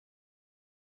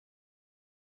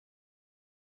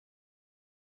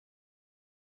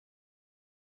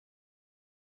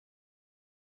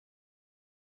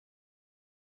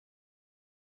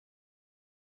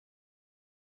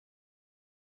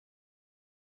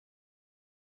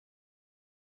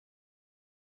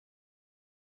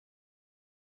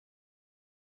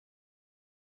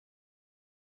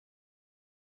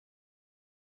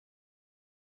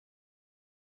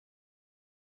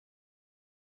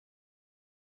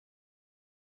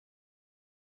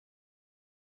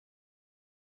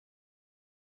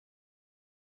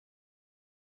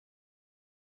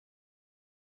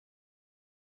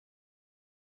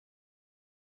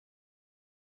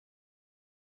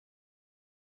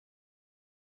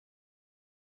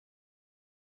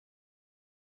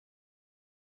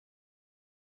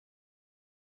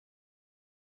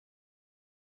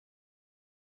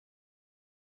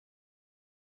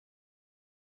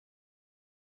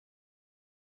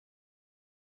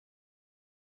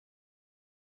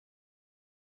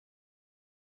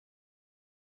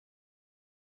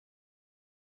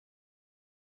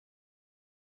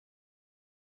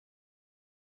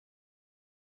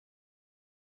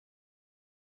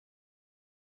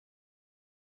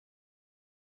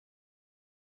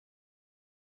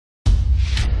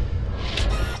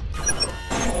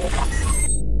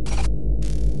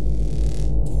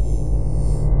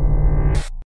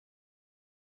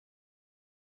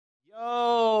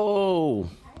Yo,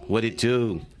 what it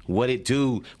do? What it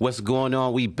do? What's going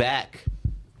on? We back.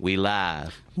 We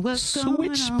live. What's going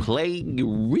on? Switchplay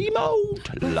remote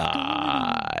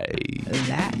live.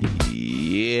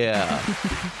 Yeah.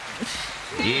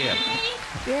 Yeah.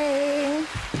 Yay.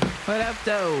 What up,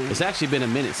 though? It's actually been a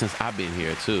minute since I've been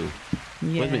here too.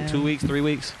 Yeah. What's it been? 2 weeks? 3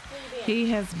 weeks? He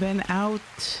has been out.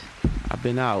 I've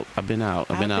been out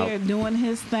there doing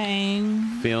his thing.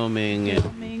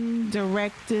 filming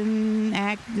Directing,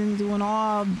 acting, doing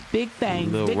all big things.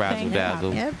 Little big razzle things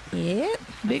dazzle. Yep.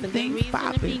 Big things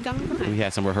popping. We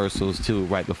had some rehearsals too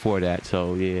right before that.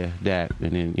 So yeah, that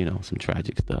and then some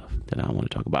tragic stuff that I don't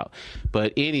want to talk about.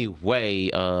 But anyway,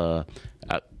 I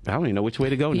don't even know which way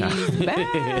to go now. He's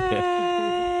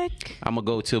back. I'm gonna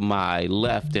go to my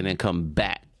left and then come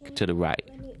back to the right.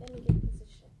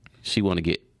 She want to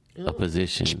get a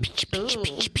position.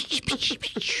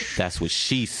 That's what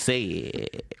she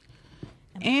said.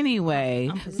 Anyway,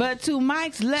 but to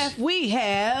Mike's left, we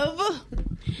have...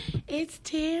 It's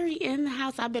Terry in the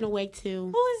house. I've been awake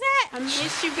too. Who is that? I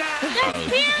miss you guys. That's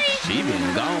Terry. She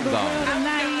been gone.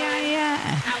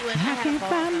 I can't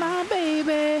find my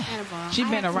baby. She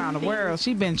been around the world.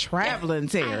 She been traveling,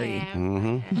 Terry.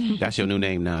 Mm-hmm. That's your new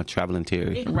name now, Traveling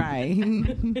Terry. Right.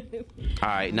 All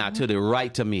right, now to the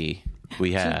right to me,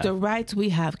 we have... To the right, we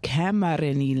have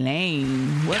Camaryn Elaine.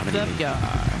 What's up, y'all?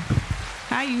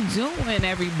 How you doing,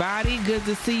 everybody? Good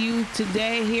to see you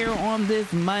today here on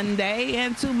this Monday.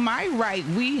 And to my right,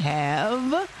 we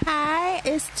have... Hi,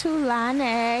 it's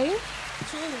Tulauni.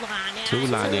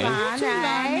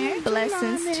 Tulauni.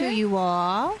 Blessings to you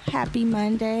all. Happy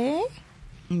Monday.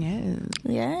 Yes.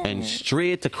 Yeah. And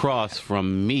straight across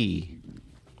from me,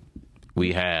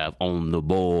 we have on the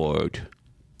board...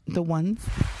 The ones.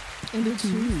 And the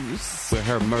twos. with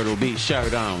her Myrtle Beach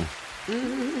shirt on.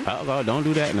 Mm-hmm. Oh, don't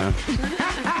do that now.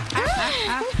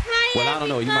 Hi, Well, I don't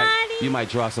know. You might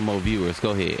draw some more viewers.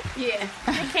 Go ahead. Yeah.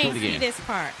 They can't see again. this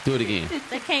part. Do it again.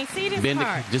 They can't see this Bend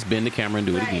part. just bend the camera and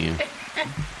do it again.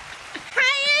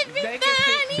 Hi, They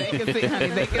everybody. can see, honey.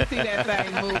 They can see that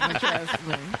thing moving, trust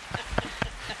me.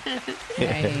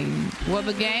 Hey. Well,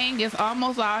 the gang is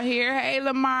almost out here. Hey,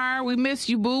 Lamar, we miss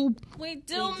you, boo. We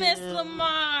do miss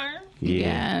Lamar.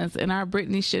 Yeah. Yes, and our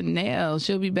Brittany Chanel,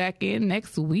 she'll be back in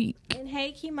next week. And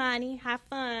hey, Kimani, have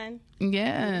fun.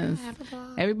 Yes.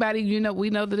 Everybody, we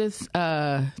know that it's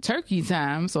turkey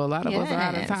time, so a lot of us are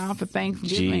out of Yes. town for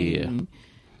Thanksgiving.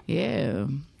 Yeah.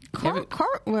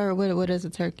 What is a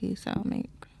turkey? So I make.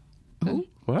 Who?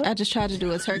 What? I just tried to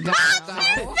do a turkey.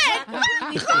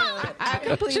 I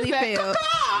completely failed.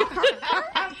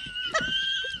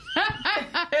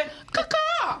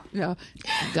 Yeah.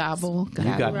 Gobble. You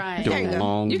got Right. the There you go.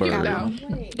 long You bird.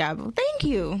 can Gobble. Thank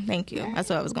you. That's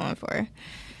what I was going for.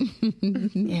 Yeah.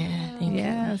 Thank you.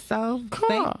 Yeah, so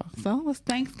it's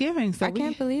Thanksgiving. So I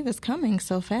can't believe it's coming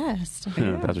so fast.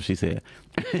 That's what she said.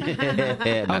 Oh,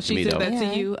 Not to she me, said though.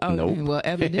 that to you? Oh, Nope. well,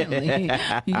 evidently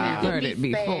you heard it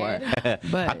before.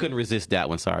 But I couldn't resist that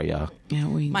one. Sorry, y'all. yeah,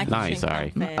 we Mike, No, you I ain't shouldn't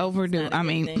sorry. come fast. Overdue. It's not a I good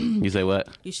mean- thing. You say what?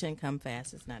 You shouldn't come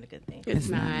fast. It's not a good thing. It's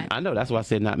not. I know. That's why I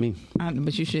said not me.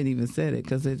 but you shouldn't even said it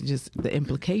because it's just the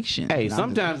implication. Hey,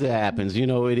 sometimes it happens.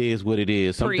 It is what it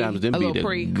is. Sometimes them A be little the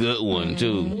pre. good one,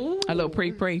 too. A little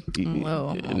pre. No,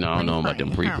 I don't know about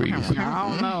them pre-pre's. I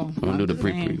don't know. Don't do the I'm just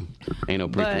saying. pre-pre. Ain't no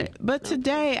pre-pre. But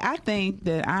today, I think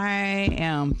that I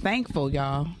am thankful,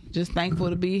 y'all. Just thankful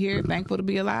to be here. Thankful to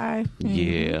be alive.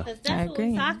 Yeah. Because I that's what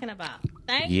agree. we're talking about.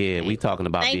 Yeah, we talking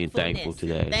about being thankful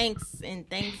Thankfulness, today. Thanks and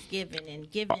Thanksgiving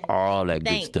and giving. All that good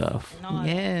thanks stuff. and all that.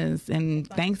 Yes, and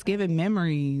Thanksgiving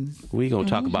memories. We gonna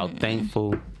talk about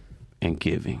thankful and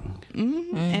giving.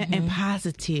 And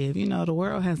positive. The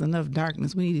world has enough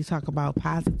darkness. We need to talk about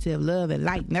positive love and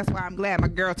light. And that's why I'm glad my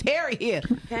girl Terry here.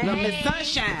 Little Miss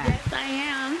Sunshine. Yes, I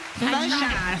am.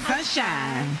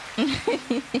 Sunshine.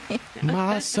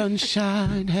 My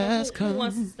sunshine has Who come.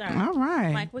 wants to start? All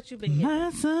right. Mike, what you been getting?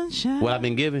 My sunshine. What I've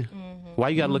been giving? Why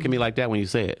you gotta look at me like that when you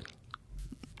say it?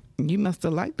 You must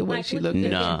have liked the way Mike, she what looked you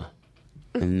at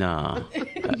Nah.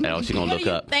 Oh, she gonna What look are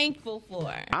you up. thankful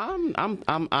for?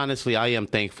 I'm honestly, I am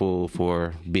thankful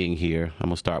for being here. I'm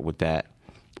gonna start with that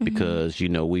because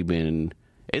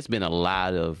it's been a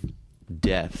lot of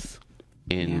deaths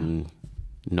in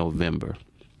November.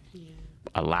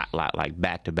 A lot, like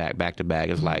back to back.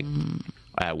 It's like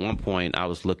at one point I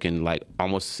was looking like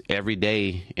almost every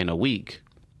day in a week,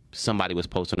 somebody was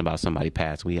posting about somebody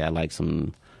passed. We had like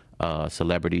some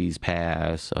celebrities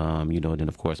pass, then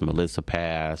of course Melissa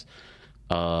passed.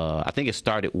 I think it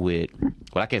started with,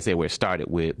 I can't say where it started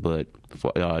with, but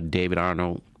for, David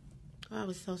Arnold. Oh, I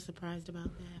was so surprised about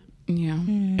that. Yeah.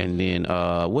 And then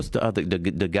what's the other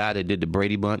the guy that did the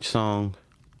Brady Bunch song?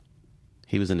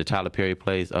 He was in the Tyler Perry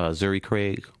plays. Zuri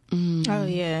Craig. Oh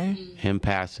yeah. Him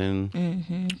passing.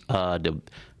 The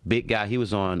big guy. He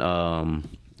was on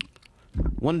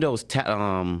one of those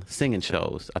singing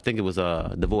shows. I think it was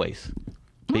The Voice.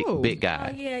 Big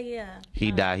guy. Oh, yeah.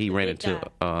 He died. He ran big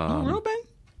into Ruben?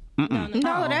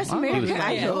 No, that's American Yeah,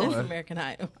 Idol. that's American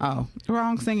Idol. Oh,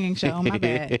 wrong singing show. My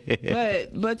bad.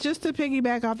 But just to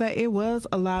piggyback off that, it was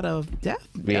a lot of death.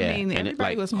 Yeah, I mean, and everybody it,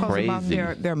 like, was posting about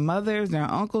crazy. their mothers, their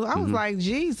uncles. I was like,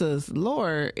 Jesus,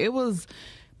 Lord. It was.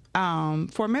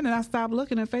 For a minute, I stopped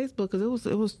looking at Facebook because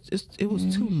it was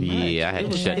too much. Yeah, I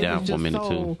had to shut down for a minute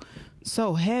too.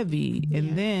 So heavy,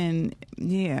 and then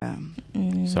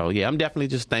So yeah, I'm definitely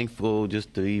just thankful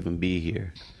just to even be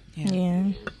here.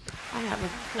 Yeah. I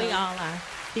have We all are.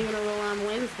 funeral on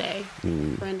Wednesday.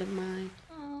 A friend of mine.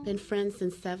 Been friends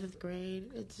since 7th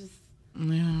grade. It's just sad.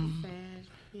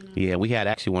 You know? Yeah, we had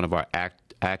actually one of our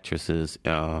actresses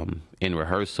in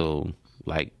rehearsal.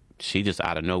 Like she just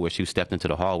out of nowhere, she stepped into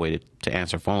the hallway to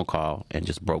answer a phone call and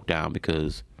just broke down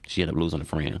because she ended up losing a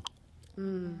friend.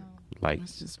 Like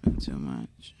it's just been too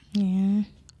much. Yeah.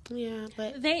 Yeah,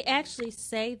 but They actually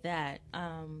say that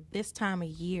this time of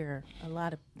year,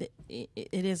 it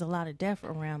is a lot of death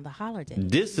around the holidays.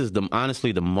 this is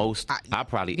honestly the most I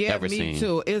probably ever me seen.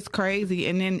 too. It's crazy,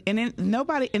 and then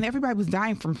everybody was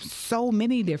dying from so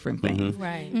many different things.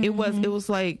 Right. It was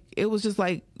just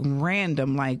like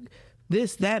random, like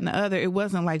this, that, and the other. It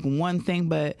wasn't like one thing,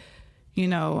 but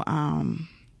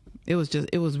it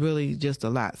was really just a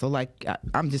lot. So like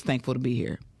I'm just thankful to be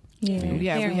here. Yeah,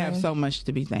 we have so much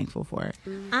to be thankful for.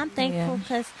 I'm thankful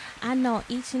because I know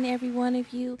each and every one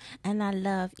of you, and I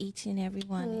love each and every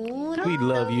one of you. We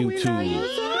love you too. Love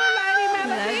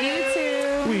you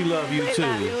too. We love you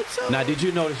too. Now, did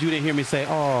you notice you didn't hear me say,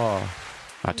 "Oh"?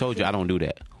 I told you I don't do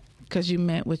that. Because you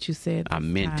meant what you said. I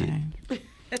meant it.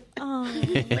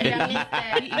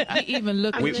 yeah, He even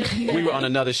looked at you. We were on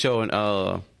another show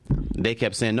and they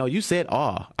kept saying, "No, you said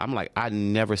 "oh." I'm like, I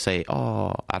never say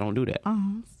 "oh." I don't do that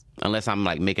unless I'm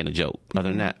like making a joke. Other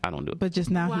than that, I don't do it. But just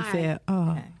now Why? he said,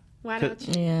 "Oh." why don't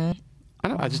you? Yeah.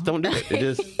 I just don't do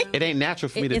it. It ain't natural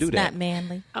for me to It's do not that.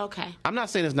 manly. Okay. I'm not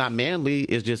saying it's not manly.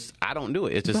 It's just I don't do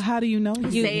it. It's But just how do you know?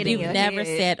 You say it in You've your never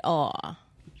head. said "aw."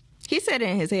 He said it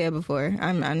in his head before.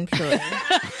 I'm sure. You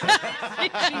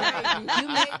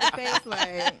made the face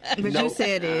like, but you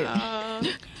said it.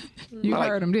 You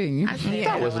heard him, didn't you?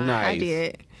 Yeah, was nice. I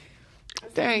did.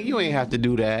 dang. You ain't have to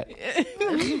do that.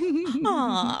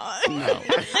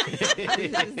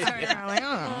 Turn around like,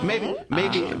 oh.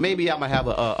 Maybe I'm gonna have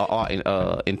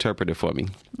a interpreter for me.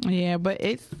 Yeah, but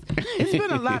it's been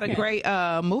a lot of great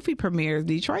movie premieres.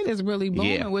 Detroit is really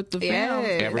booming Yeah. with the films.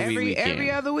 Yes.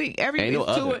 Every other week. Ain't no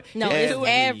it's two- other. No, it's it's two-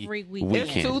 every weekend.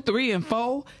 It's 2, 3, and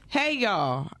 4. Hey,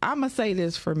 y'all, I'm going to say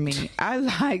this for me. I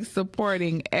like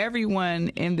supporting everyone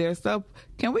in their stuff.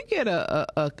 Can we get a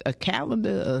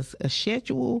calendar, a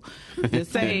schedule to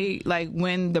say, like,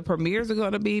 when the premieres are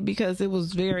going to be? Because it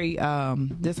was very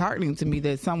disheartening to me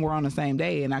that some were on the same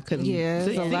day, and I couldn't Yeah,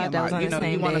 see there's a lot that was them. on the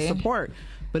same You want to day. support,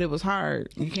 but it was hard.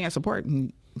 You can't support.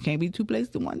 You can't be two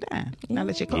places at one time. Now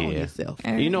let you call Yeah. yourself.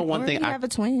 You know, one Or thing you have a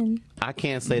twin. I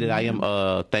can't say that I am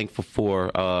thankful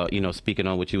for, speaking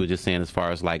on what you were just saying as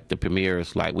far as like the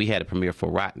premieres. Like we had a premiere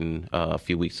for Rotten a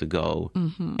few weeks ago,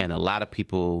 and a lot of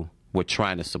people were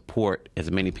trying to support as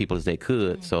many people as they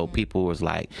could. So people was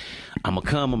like, I'm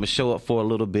going to show up for a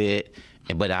little bit,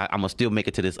 but I'm going to still make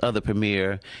it to this other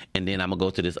premiere, and then I'm going to go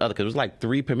to this other, because it was like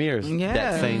 3 premieres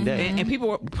that same day. And people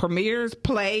were premieres,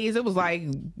 plays. It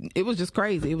was just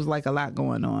crazy. It was like a lot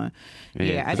going on.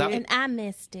 Yeah, 'cause And I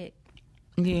missed it.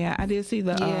 I did see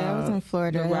the Yeah, I was in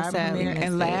Florida. the I Rob sadly premiere, missed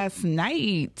and it. last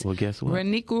night, Well, guess what?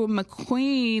 Reniqua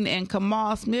McQueen and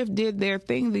Kamal Smith did their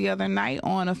thing the other night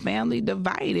on A Family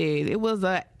Divided. It was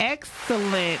an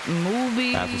excellent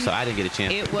movie. So I didn't get a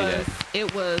chance to see that.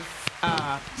 It was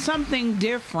something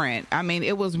different. I mean,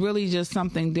 it was really just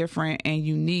something different and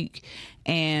unique.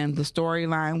 And the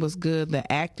storyline was good. The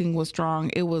acting was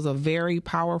strong. It was a very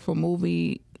powerful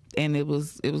movie. And it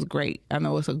was great. I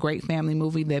know it's a great family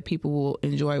movie that people will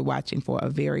enjoy watching for a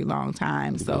very long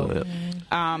time. So,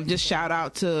 just shout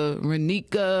out to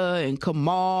Renika and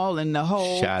Kamal and the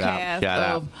whole cast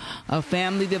of A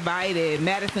Family Divided.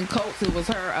 Madison Coates, it was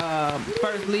her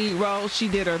first lead role. She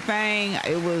did her thing.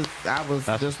 I was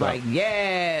just like,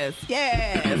 yes.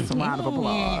 A round of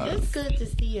applause. It's good to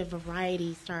see a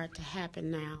variety start to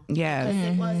happen now. Yes. Because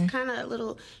it was kind of a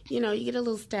little, you get a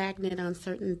little stagnant on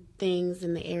certain things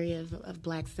in the area of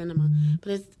black cinema.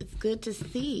 But it's good to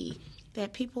see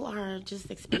that people are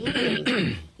just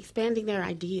expanding their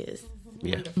ideas.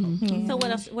 Yeah. Mm-hmm. So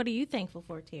what else? What are you thankful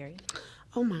for, Terry?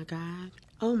 Oh my God.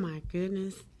 Oh my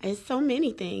goodness. It's so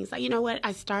many things. You know what?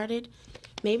 I started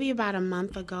maybe about a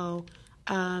month ago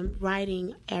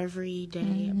writing every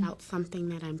day about something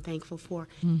that I'm thankful for.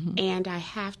 And I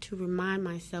have to remind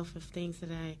myself of things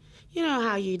that you know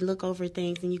how you look over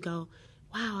things and you go,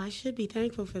 wow, I should be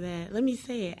thankful for that. Let me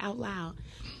say it out loud.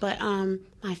 But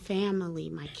my family,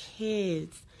 my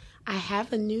kids, I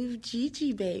have a new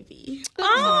Gigi baby.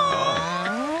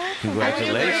 Oh,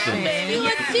 congratulations! Baby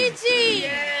with Gigi.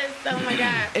 Yes. Oh my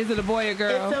God. Is it a boy or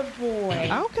girl? It's a boy.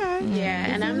 Okay. Yeah,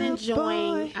 and I'm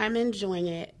enjoying. boy. I'm enjoying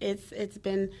it. It's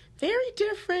been very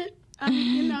different.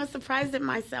 You know, surprised at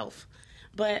myself,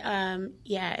 but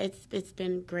yeah, it's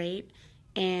been great.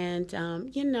 And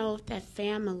you know, that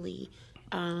family.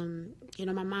 You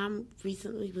know, my mom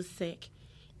recently was sick,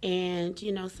 and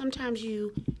you know, sometimes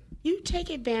you take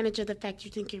advantage of the fact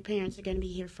you think your parents are going to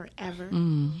be here forever.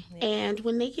 And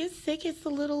when they get sick, it's a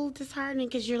little disheartening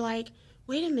because you're like,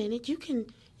 wait a minute, you can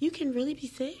really be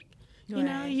sick. You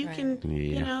know, you can,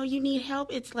 you know, you need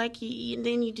help. It's like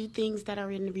then you do things that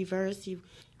are in the reverse. You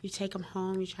take them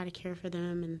home, you try to care for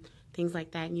them and things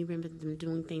like that. And you remember them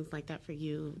doing things like that for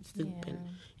you, soup and,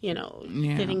 you know,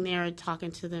 sitting there and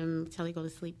talking to them until they go to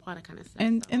sleep, all that kind of stuff.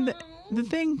 And the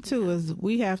thing, too, is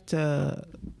we have to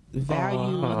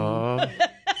value...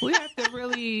 We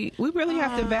really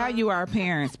have to value our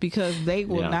parents because they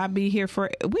will not be here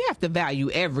for. We have to value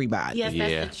everybody. Yes,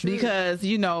 that's the truth. Because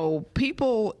you know,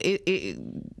 people,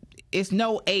 it's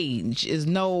no age, it's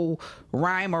no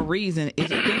rhyme or reason. It's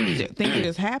things that are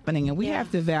just happening, and we have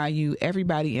to value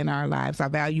everybody in our lives. I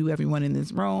value everyone in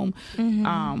this room.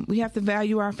 We have to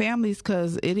value our families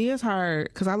because it is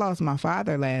hard. Because I lost my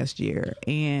father last year,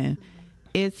 and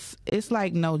it's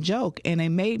like no joke, and it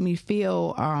made me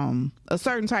feel a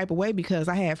certain type of way because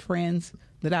I had friends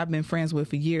that I've been friends with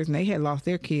for years, and they had lost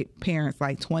their parents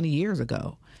like 20 years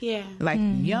ago. Yeah, like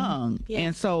young. Yeah.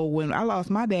 And so when I lost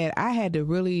my dad, I had to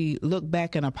really look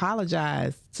back and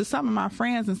apologize to some of my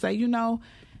friends and say, you know,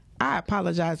 I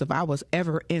apologize if I was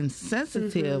ever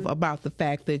insensitive about the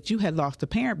fact that you had lost a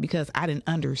parent because I didn't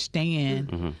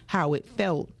understand how it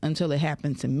felt until it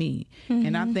happened to me.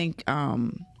 And I think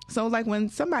so like when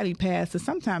somebody passes,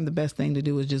 sometimes the best thing to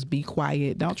do is just be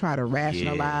quiet. Don't try to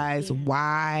rationalize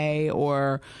why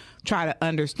or try to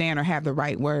understand or have the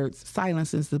right words.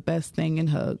 Silence is the best thing in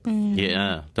hugs.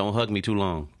 Yeah, don't hug me too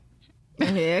long.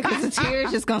 Yeah, because the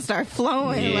tears just gonna start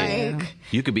flowing. Like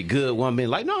you could be good one minute,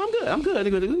 like, no, I'm good.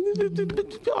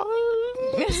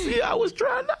 I was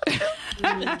trying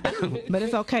not to. But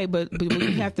it's okay. But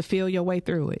you have to feel your way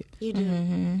through it. You do.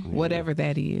 Whatever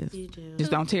that is. You do.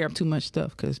 Just don't tear up too much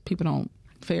stuff because people don't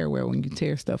fare well when you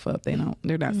tear stuff up. They're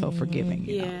not so forgiving.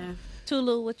 You know?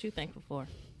 Tulu, what you thankful for?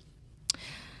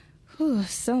 Ooh,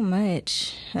 so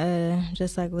much.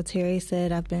 Just like what Terry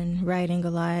said, I've been writing a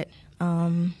lot.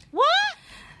 What?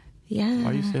 Yeah.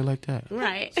 Why you say it like that?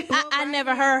 Right. I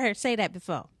never heard her say that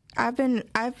before. I've been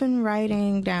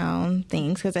writing down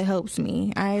things because it helps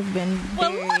me. I've been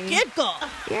Well, look at God.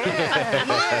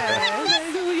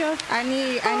 I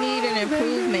need an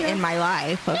improvement in my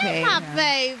life. Okay, My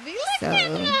baby. Look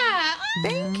at that.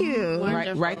 Thank you.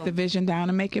 Write the vision down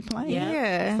and make it plain.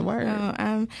 Yeah. That's the word.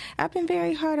 No, I've been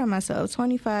very hard on myself.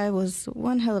 25 was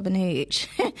one hell of an age.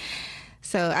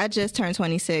 So I just turned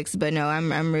 26, but no,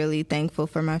 I'm really thankful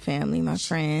for my family, my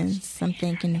friends. I'm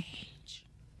thankful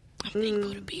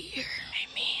to be here.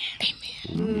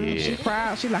 Amen. Yeah. She's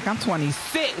proud. She's like, I'm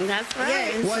 26. That's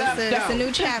right. Yeah, it's a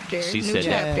new chapter. She new said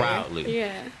that chapter. proudly.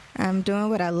 Yeah. I'm doing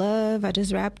what I love. I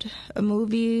just wrapped a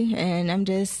movie, and I'm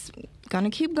just gonna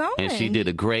keep going. And she did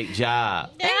a great job.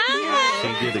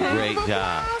 She did a great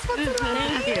job.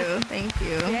 Thank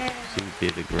you. She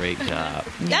did a great job.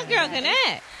 That girl can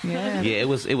act. Yeah. Yeah, it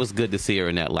was good to see her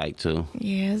in that light too.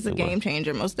 Yeah, it's a game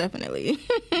changer, most definitely.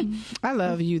 I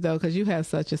love you though, because you have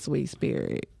such a sweet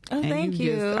spirit. Oh, and thank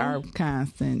you. you. Just are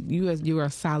constant. You are a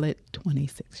solid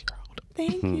 26-year-old.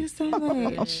 Thank you so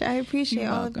much. I appreciate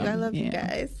all of you. I love you Yeah.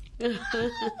 guys. We in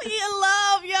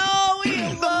love, y'all. We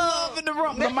in love. In the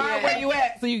room. Lamar, where you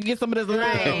at? So you can get some of this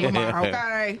love, Lamar.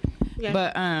 Okay. Yeah.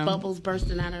 But Bubbles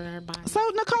bursting out of her body. So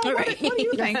Nicole, what are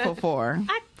you thankful for?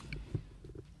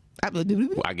 Well,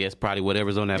 I guess probably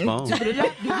whatever's on that phone.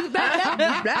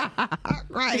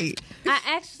 Right. I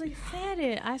actually said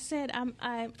it. I said I'm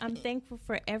thankful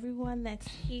for everyone that's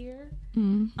here.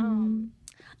 Due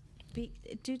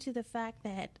to the fact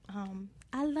that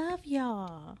I love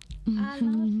y'all. I love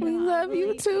y'all. We love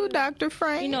you too, Dr.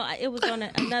 Frank. You know, it was on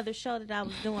another show that I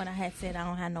was doing. I had said I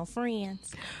don't have no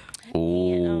friends.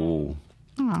 Oh.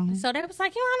 Oh. So they was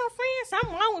like, you don't have no friends?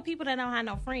 Something wrong with people that don't have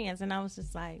no friends. And I was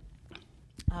just like,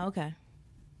 oh, okay.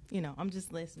 I'm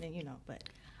just listening, but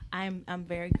I'm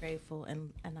very grateful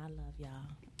and I love y'all.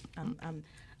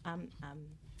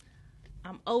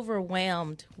 I'm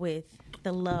overwhelmed with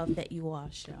the love that you all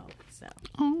show. So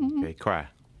Okay, cry.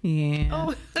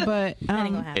 Yeah, but that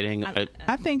ain't gonna happen. It ain't.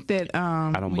 I think that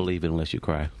I don't believe it unless you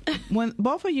cry. when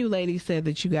both of you ladies said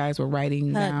that you guys were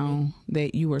writing down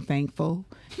that you were thankful,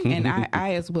 and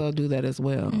I as well do that as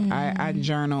well. I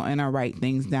journal and I write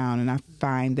things down, and I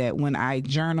find that when I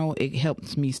journal, it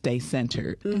helps me stay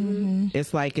centered.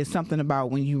 It's like it's something about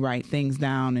when you write things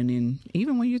down, and then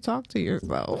even when you talk to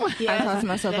yourself. I talk to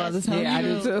myself all the time. Yeah, I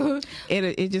do too.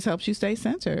 It just helps you stay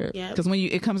centered because when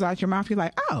it comes out your mouth, you're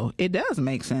like, oh, it does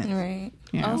make sense. Right.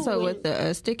 Yeah. Also with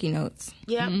the sticky notes.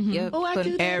 Yep. Yep. Oh, I Put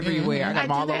do that. Everywhere. I got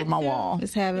them all over my wall.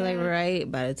 Just have it like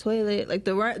right by the toilet, like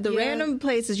the random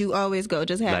places you always go.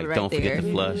 Just have Like, it right don't there. forget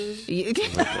to flush.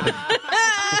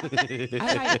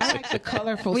 I like the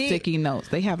colorful sticky notes.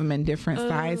 They have them in different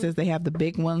sizes. They have the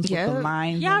big ones with the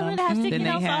lines. Y'all in really them. have sticky Then they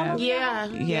notes all have,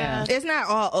 over? Yeah. It's not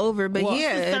all over, but Well,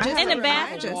 yeah, just in the to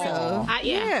bathroom. remind yourself.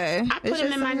 I put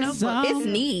them in my notebook. It's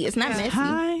neat. It's not messy.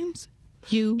 Sometimes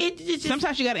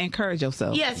sometimes you got to encourage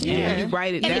yourself. Yes, Yeah. yeah. When you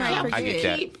write it And it down. helps I you get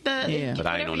that. keep the But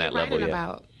I ain't on that whatever level you're yet.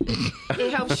 writing about.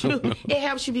 It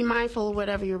helps you be mindful of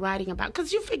whatever you're writing about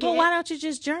because you forget. Well, why don't you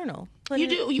just journal? You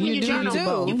do. When you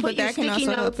journal, you but put your that can sticky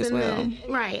also help notes as in well.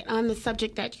 right on the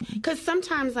subject that. Because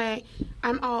sometimes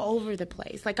I'm all over the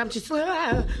place. Like I'm just, you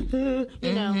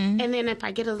know. And then if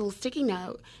I get a little sticky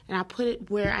note and I put it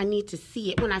where I need to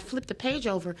see it, when I flip the page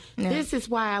over, this is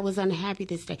why I was unhappy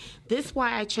this day. This is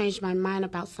why I changed my mind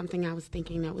about something I was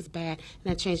thinking that was bad,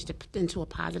 and I changed it into a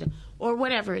positive, or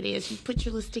whatever it is. You put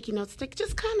your little sticky note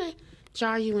just kind of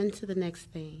jar you into the next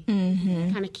thing.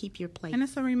 Kind of keep your place. And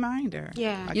it's a reminder.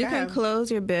 Yeah. Like You I can have- close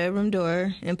your bedroom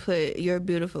door and put "You're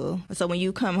beautiful." So when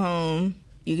you come home,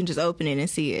 you can just open it and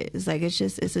see it. It's like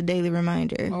it's a daily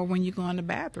reminder. Or when you go in the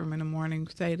bathroom in the morning,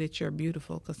 say that you're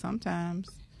beautiful. Because sometimes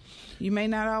you may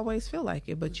not always feel like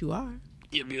it, but you are.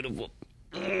 You're beautiful.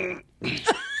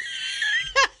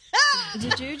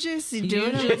 Did you just do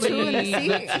Usually,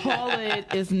 it? the toilet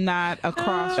is not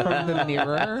across from the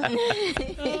mirror.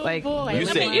 Like You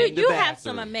said in the You have bathroom.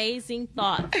 some amazing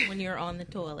thoughts when you're on the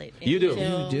toilet. You do.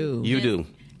 you do, You do.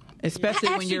 especially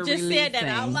I when actually you're just releasing. said that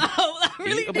out loud. I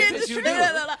really Yeah, did. because you do.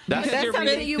 Because That's you're something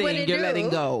releasing, you wouldn't you're do. letting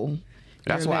go.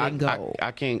 That's You're why letting go.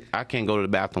 I can't go to the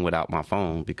bathroom without my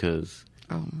phone because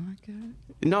Oh my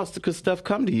god! it's because stuff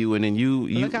come to you and then you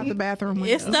Look out the bathroom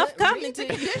window. It's stuff coming to you.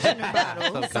 Conditioner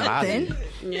bottle. come out of you.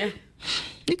 Something. Yeah.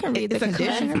 You can read the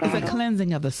conditioner It's a bottle.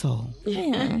 cleansing of the soul.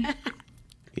 Yeah.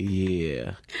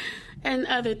 Yeah. And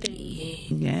other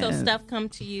things. Yes. So stuff come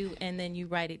to you, and then you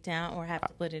write it down, or have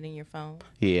to put it in your phone.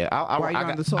 Yeah. While you're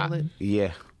on the toilet?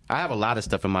 Yeah. I have a lot of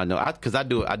stuff in my note because I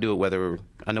do it whether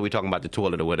I know we're talking about the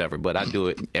toilet or whatever, but I do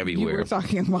it You everywhere. were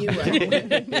talking about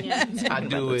I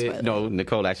do it. No,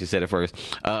 Nicole actually said it first.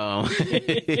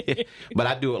 But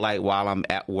I do it like while I'm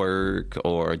at work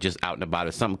or just out and about.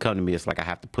 If something come to me, it's like I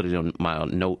have to put it on my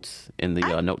notes in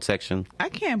the note section. I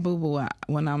can't boo boo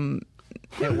when I'm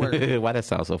at work. Why that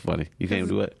sounds so funny? You can't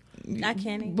do it. I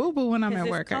can't. even. Boo boo when I'm 'Cause at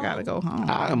it's work. I gotta go cold. home.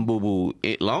 I can boo boo.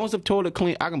 As long as the toilet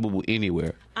clean, I can boo boo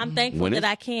anywhere. I'm thankful When that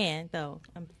it's- I can, though.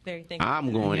 I'm very thankful. I'm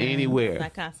that going I can. anywhere. I'm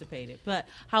not constipated. But,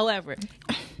 however,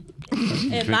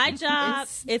 at my job,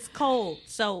 it's cold.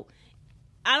 So,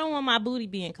 I don't want my booty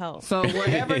being cold. So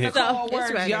wherever the cold It's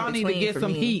works, right y'all in need to between get for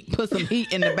some me. heat. Put some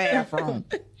heat in the bathroom.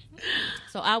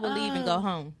 So, I will leave and go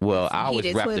home. Well, I always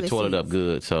heated wrap the toilet toilet up seats.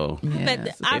 good, so But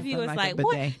Yes, our they view feel is a like,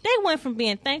 what? bidet. They went from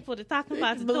being thankful to talking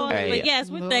about the toilet. Hey. But yes,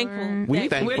 we're Lord. thankful. We that-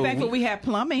 thankful. We're thankful we have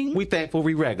plumbing. we thankful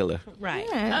we regular. Right.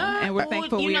 And we're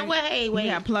thankful you know what? Hey, we wait.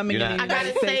 have plumbing in You're the not- I gotta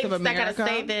United States say, of America. I gotta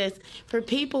say this for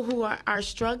people who are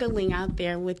struggling out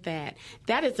there with that.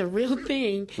 That is a real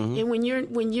thing, and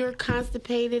when you're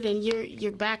constipated and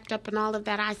you're backed up and all of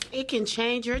that, it can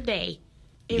change your day.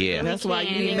 It Yeah. really That's why you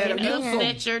can. need It can Metamucil.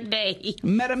 upset your day.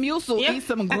 Metamucil, Yeah. eat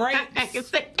some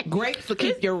grapes. Grapes will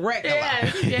keep you regular.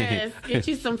 Yes. Get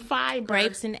you some fiber.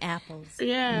 Grapes and apples.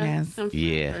 Yeah. Yes. some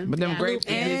Yeah. fiber. But them grapes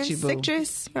will And get you, boo.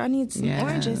 citrus. I need some Yeah.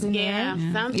 oranges in Yeah,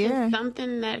 there.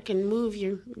 something that can move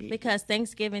you. Because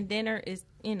Thanksgiving dinner is,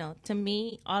 to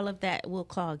me, all of that will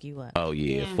clog you up. Oh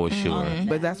yeah, for sure.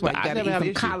 But that's why But I you never gotta have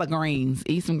eat some issue. collard greens.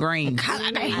 Eat some greens.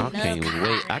 I can't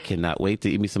wait. I cannot wait to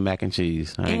eat me some mac and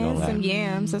cheese. I ain't And gonna some lie.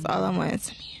 yams. That's all I want.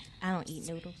 Some yams. I don't eat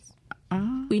noodles.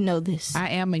 We know this. I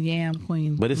am a yam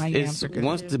queen. But My yams it's are good.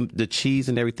 once the cheese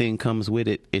and everything comes with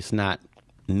it, it's not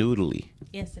noodly.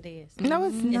 Yes, it is. No,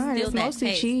 it's not. still It's that mostly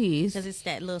taste, cheese. because it's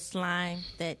that little slime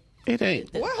that It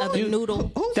ain't. Of the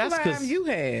noodle. Whose That's slime 'cause- you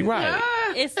had? Right.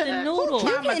 It's the noodle.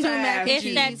 You can do mac and It's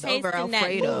cheese that taste over and that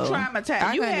Alfredo. Traumatized.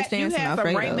 I You can had understand some some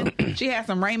Alfredo. ramen. She had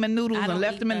some ramen noodles I and don't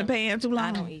left eat them in the those. pan too long.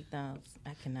 I don't eat those.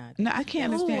 I cannot. No, I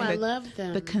can't Ooh, understand. I the, love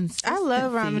them. The consistency I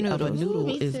love ramen of a noodles. noodle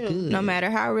Me is too. good. No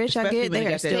matter how rich I Especially get, when they they're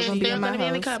got that still gonna be They're in my gonna be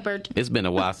in the house. cupboard. It's been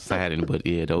a while since I had it, but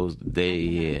yeah,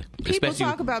 People especially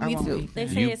talk about me won't too. eat They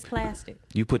that. say You- it's plastic.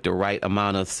 you put the right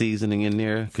amount of seasoning in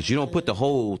there because you don't put the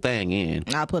whole thing in.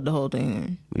 I put the whole thing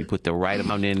in You put the right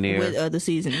amount in there. with other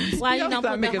seasonings. Why you Your don't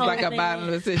put the stomach is whole like a thing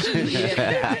bottomless in? issue.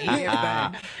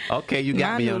 Yeah, Okay, you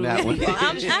got My me on that one. noodles.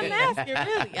 I'm asking,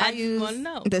 really. I just use want to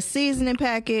know. the seasoning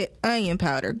packet, onion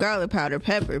powder, garlic powder,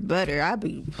 pepper, butter. I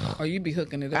be or you be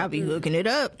hooking it up. hooking it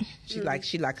up. She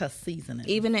like her seasoning.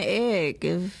 Even an egg.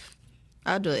 If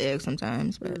I'll do an egg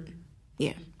sometimes, but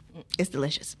yeah, it's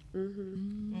delicious.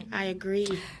 I agree.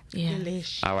 Yeah.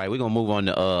 All right, we're gonna move on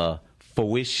to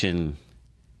fruition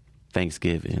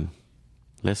Thanksgiving.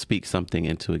 Let's speak something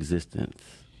into existence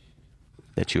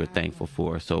that you're thankful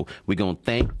for. So we're gonna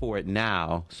thank for it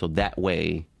now, so that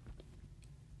way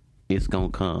it's gonna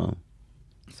come.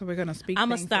 So we're gonna speak.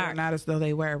 I'ma things that are start. not as though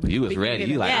they were. You was Speaking ready. it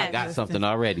You into like, I Yes. got something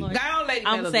already. Go on, Lady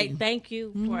I'm gonna say Melody. thank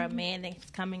you for a man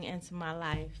that's coming into my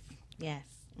life. Yes.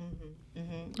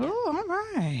 Oh, all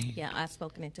right. Yeah, I've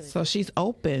spoken into it. So she's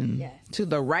open Yes. to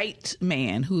the right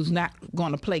man who's not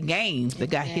going to play games that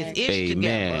got his ish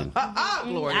Amen. together.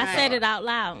 Glory I to said God. it out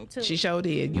loud too. She sure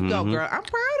did. You go, girl. I'm proud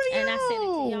of you. and I said it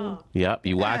to y'all. Yep,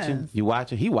 you watching? Yes. You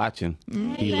watching? He watching.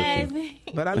 He looking. Baby.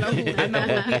 But I know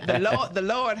the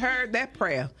Lord heard that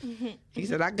prayer. He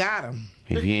said, I got him.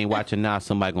 If you ain't watching now,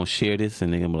 somebody gonna share this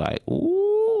and they gonna be like,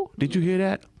 "Ooh, did you hear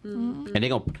that?" And they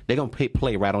gonna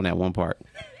play right on that one part,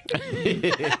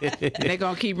 They're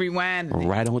going to keep rewinding.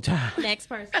 right on time. Next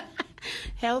person.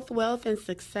 Health, wealth, and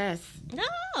success. No,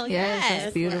 Yes, yes.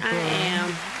 that's beautiful. I am.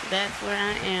 That's where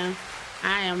I am.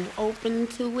 I am open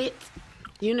to it.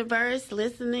 Universe,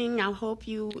 listening. I hope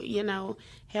you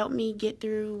help me get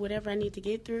through whatever I need to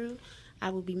get through. I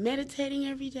will be meditating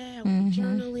every day. I will be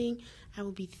journaling. I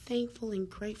will be thankful and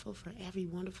grateful for every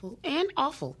wonderful and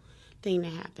awful thing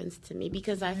that happens to me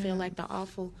because I feel like the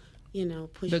awful,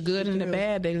 pushes The good you and the through.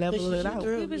 bad, they level Pushes it you out.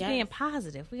 through, We was yes. being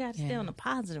positive. We got to stay on the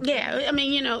positive. Yeah, I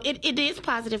mean, it is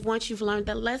positive once you've learned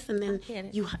that lesson. Then get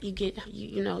it. you get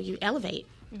you elevate.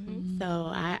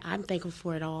 So I'm thankful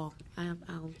for it all.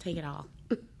 I'll take it all.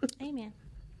 Amen.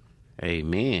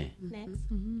 Amen. Next.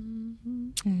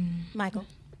 Michael.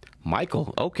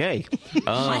 Michael, okay.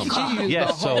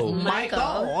 Yeah, so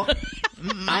Michael.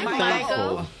 I'm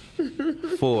thankful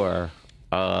for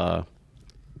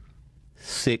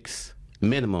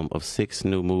minimum of 6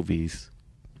 new movies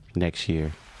next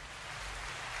year.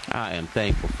 I am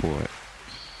thankful for it.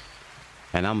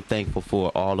 And I'm thankful for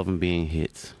all of them being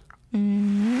hits.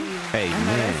 Amen.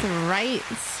 That's right.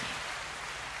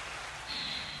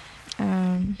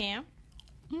 Cam.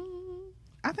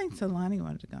 I think Tulauni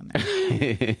wanted to go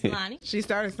next. Lonnie. She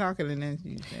started talking and then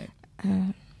she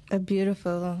said, A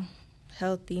beautiful,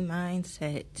 healthy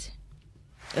mindset.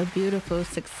 A beautiful,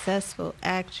 successful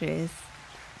actress.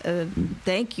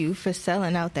 Thank you for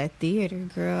selling out that theater,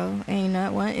 girl. Ain't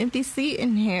not one empty seat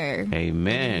in here.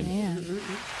 Amen.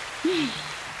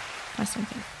 That's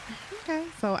something. okay,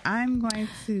 so I'm going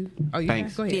to. Oh, you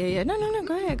Thanks. Go ahead. Yeah. No.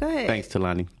 Go ahead. Thanks,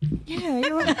 Tulauni. Yeah,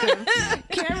 you're welcome.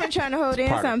 Cameron trying to hold in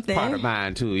something. Part of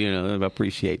mine, too. I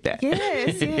appreciate that.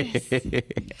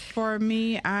 Yes. For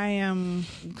me, I am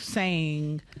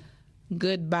saying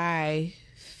goodbye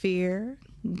fear,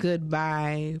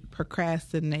 goodbye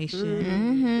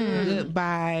procrastination,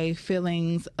 goodbye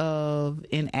feelings of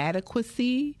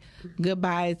inadequacy,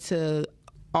 goodbye to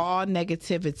all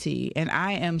negativity. And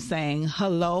I am saying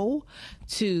hello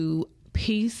to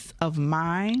peace of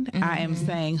mind. I am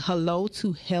saying hello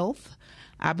to health.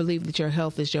 I believe that your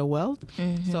health is your wealth.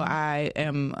 So I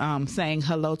am saying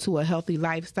hello to a healthy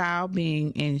lifestyle,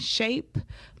 being in shape,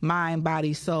 mind,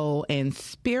 body, soul, and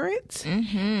spirit.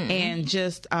 And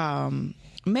just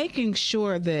making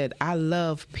sure that I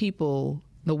love people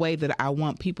the way that I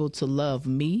want people to love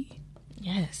me.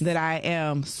 Yes. That I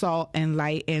am salt and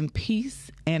light and peace.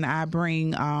 And I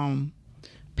bring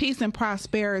peace and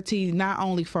prosperity not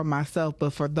only for myself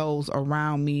but for those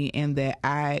around me, and that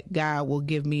God will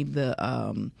give me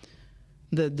the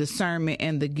discernment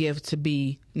and the gift to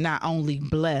be not only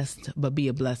blessed but be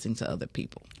a blessing to other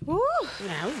people. Woo.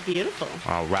 That was beautiful.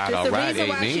 All right, That's all the right. reason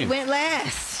why she Amen. went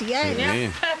last.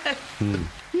 Yes. Amen.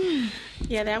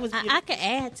 Yeah, that was beautiful. I could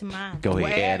add to mine. Go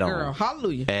ahead, add girl. on.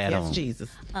 Hallelujah. Add yes, on. Jesus.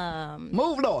 Um,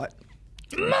 Move, Lord.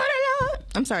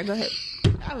 I'm sorry, go ahead.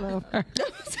 I love her.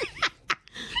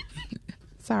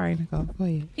 Sorry, Nicole. Go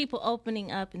ahead. People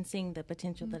opening up and seeing the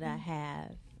potential that I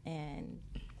have and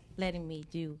letting me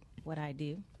do what I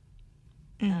do.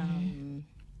 I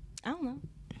don't know.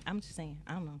 I'm just saying.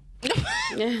 I don't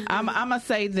know. I'm gonna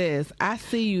say this. I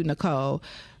see you, Nicole.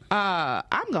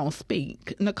 I'm gonna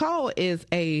speak. Nicole is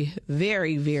a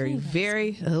very, very,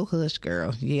 very hush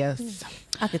girl. Yes,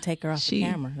 I could take her off the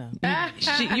camera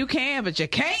though. You can, but you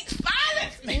can't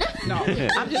silence me. No,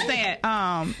 I'm just saying.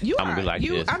 I'm gonna be like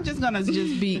this. I'm just gonna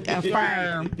be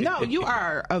affirm. No, you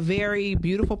are a very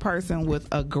beautiful person with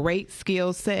a great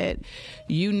skill set.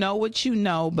 You know what you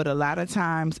know, but a lot of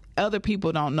times other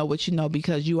people don't know what you know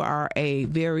because you are a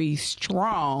very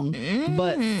strong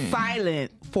but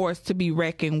silent force to be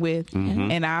reckoned with.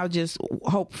 And I'll just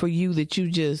hope for you that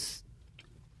you just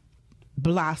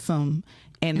blossom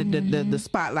and the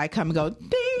spotlight come and go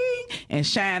ding and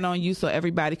shine on you so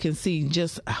everybody can see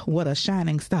just what a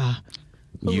shining star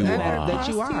you are. That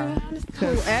you are.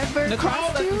 Whoever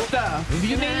Nicole does the stuff. If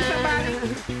you need somebody,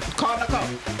 call Nicole.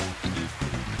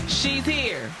 She's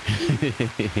here.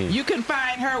 You can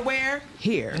find her where?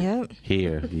 Here. Yep.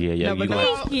 Here. Yeah. No,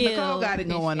 but You Nicole got it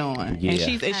going on. Yeah.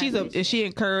 And she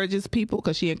encourages people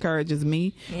because she encourages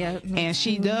me. Yep. And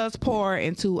she does pour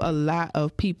into a lot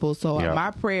of people. So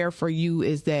my prayer for you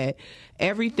is that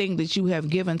everything that you have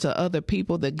given to other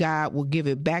people, that God will give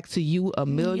it back to you a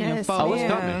million fold. Oh,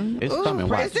 it's coming. It's coming.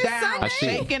 Watch. Pressed down,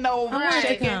 shaking over, Right.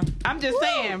 shaking. I'm just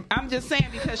saying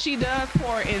because she does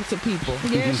pour into people.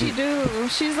 Yeah, she do.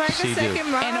 She's like She a do.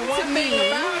 second mom And the to one thing me.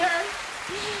 about her,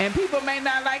 and people may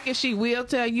not like it, she will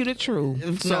tell you the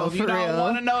truth. So if you for don't real.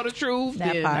 want to know the truth,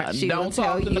 That then part, she will don't tell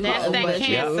talk to you. Nicole. That's that But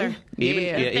cancer.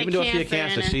 Even though she's a cancer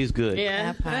cancer, in her. she's good.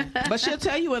 Yeah. But she'll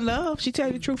tell you in love. She tell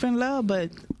you the truth in love, but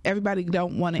everybody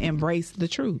don't want to embrace the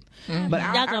truth. But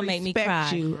Y'all gonna make me respect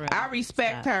cry, you. for real. I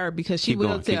respect her because she Keep will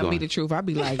going, keep tell me going. the truth. I'll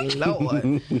be like,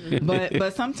 Lord.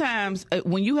 but sometimes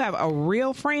when you have a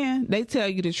real friend, they tell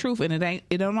you the truth, and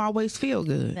it don't always feel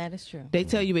good. That is true. They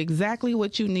tell you exactly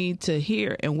what you need to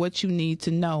hear and what you need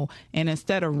to know. And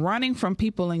instead of running from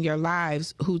people in your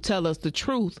lives who tell us the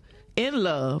truth in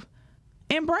love,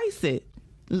 embrace it.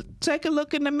 Take a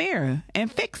look in the mirror and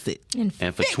fix it. And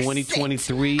for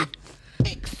 2023,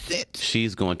 Fix it.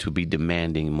 she's going to be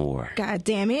demanding more. God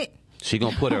damn it. She's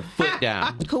going to put her foot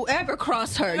down. Whoever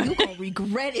crossed her, you gonna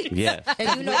regret it. Yes.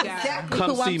 And you know exactly Come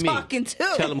who see I'm me. talking to.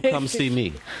 Tell them come see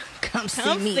me. Come see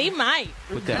Come me. see Mike.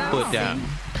 Put that foot down.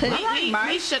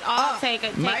 We should all take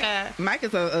a Mike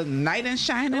is a knight in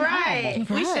shining right.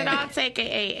 armor. We should all take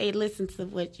a listen to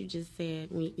what you just said.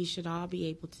 We should all be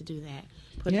able to do that.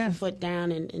 Put your foot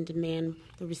down and demand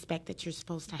the respect that you're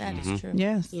supposed to That have. is true.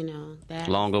 Yes. You know that.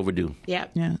 Long overdue.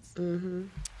 Yep. Yes.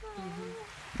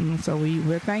 So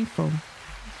we're thankful.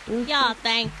 Y'all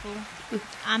thankful.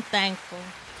 I'm thankful.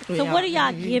 So Yeah. what are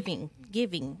y'all giving?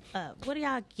 What are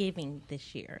y'all giving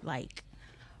this year? Like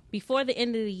before the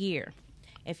end of the year,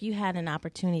 if you had an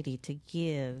opportunity to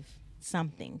give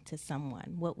something to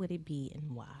someone, what would it be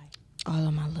and why? All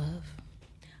of my love.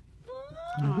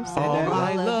 All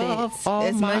All of it.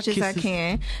 As much as I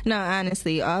can. No,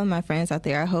 honestly, all of my friends out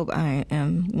there, I hope I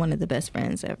am one of the best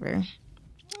friends ever.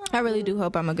 I really do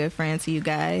hope I'm a good friend to you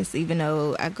guys, even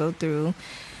though I go through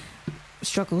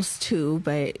struggles too.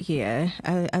 But yeah,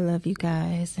 I love you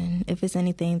guys. And if it's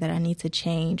anything that I need to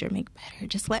change or make better,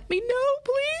 just let me know,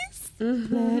 please.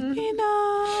 Let me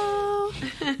know.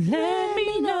 Let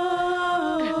me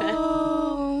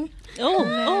know.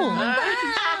 Oh,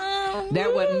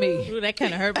 That wasn't me. Ooh, that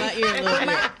kind of hurt my ear a little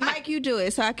bit. Mike, you do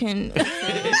it so I can.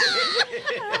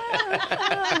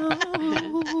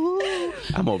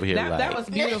 I'm over here That was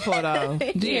beautiful, though.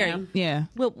 Yeah.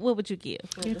 What would you give?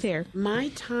 It's here. My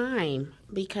time,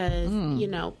 because you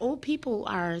know, old people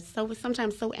are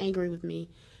sometimes so angry with me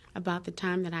about the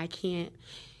time that I can't.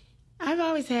 I've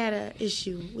always had an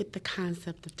issue with the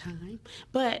concept of time,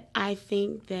 but I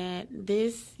think that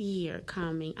this year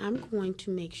coming, I'm going to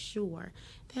make sure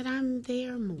that I'm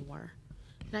there more,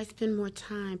 that I spend more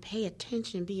time, pay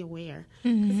attention, be aware.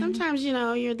 'Cause sometimes, you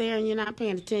know, you're there and you're not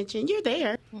paying attention. You're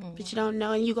there, but you don't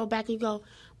know, and you go back and you go,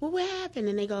 well, what happened?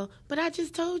 And they go, but I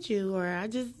just told you, or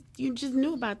you just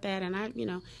knew about that, and I'm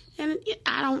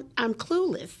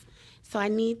clueless. So I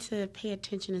need to pay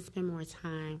attention and spend more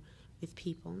time with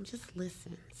people. Just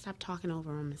listen. Stop talking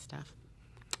over them and stuff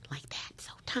like that.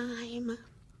 So time.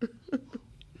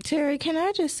 Terry, can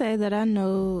I just say that I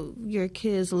know your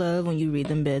kids love when you read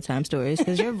them bedtime stories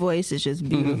because your voice is just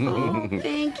beautiful.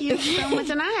 Thank you so much.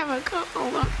 And I have a couple.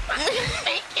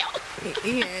 Thank you.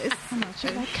 Yes.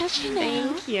 Because you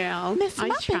Thank you. Miss I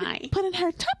Muffin try. put in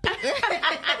her tupper,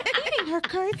 eating her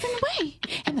curds and whey.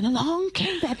 And then along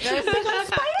came that big old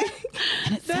spider,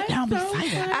 sit down beside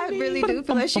her. I really do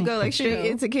feel like she go like straight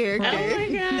into character. Oh my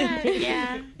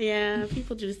God. Yeah.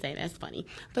 People do say that's funny.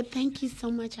 But thank you so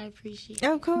much. I appreciate it.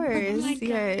 Of course. Oh my God.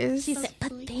 Yes. She said,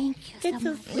 but thank you so It's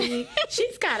so much. sweet.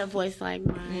 She's got a voice like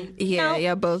mine. Yeah, No.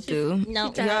 y'all both do.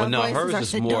 No. Y'all Well, no, voices are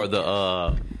hers is more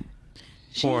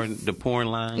the porn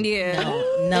line. Yeah.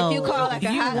 No. If you call like a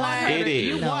hotline. It is.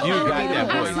 You got her that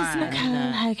on voice. the line.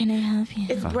 How can I help you?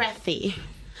 It's breathy.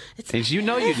 And you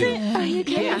know you do. You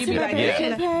be like,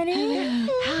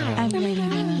 I'm Lady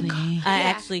Melody. I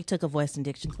actually took a voice and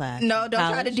diction class. No, in don't try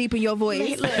to college. deepen your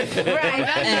voice.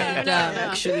 And,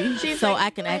 Actually. so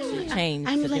I can actually change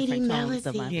I'm the Lady different tones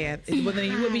of my Melody. yeah, well,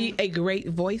 then you would be a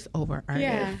great voiceover artist.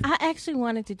 Yeah. I actually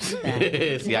wanted to do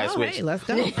that. See, I Oh, switched. hey, let's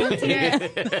go. Yeah.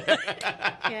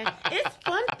 It's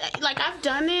fun. Like, I've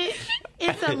done it.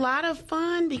 It's a lot of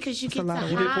fun because you get to lot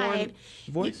of You did hide.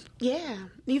 porn voice? Yeah,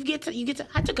 you get to.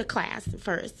 I took a class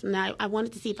first, and I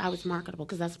wanted to see if I was marketable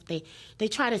because that's what they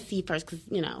try to see first. Because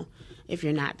if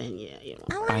you're not, then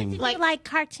I wanted to do like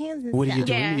cartoons and What are stuff. you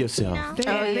doing Yeah. to yourself? Oh,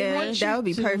 yeah. That would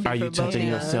be perfect Are for you both touching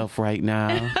of us. yourself right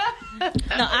now? No,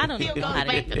 I don't know how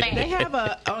to do that. They have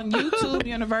on YouTube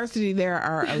University. There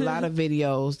are a lot of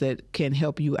videos that can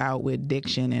help you out with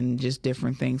diction and just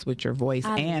different things with your voice,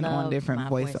 I and on loved different my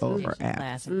voice voiceover diction apps.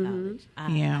 class in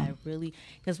college. Yeah. I really,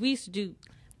 because we used to do.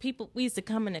 We used to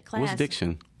come into class. What's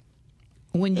diction?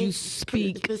 When you It's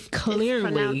speak it's clearly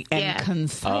pronounced, and yeah.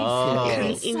 concisely.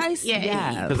 Oh. Concise,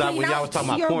 Yeah. Because when y'all was talking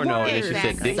about your porno and then words. she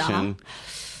said diction,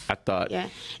 I thought, Yeah,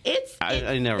 it's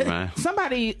I never mind.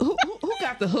 Somebody who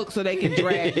got the hook so they can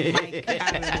drag the mic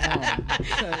out of the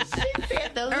room. 'Cause-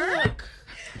 the look.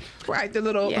 Right, the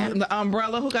little Yeah. the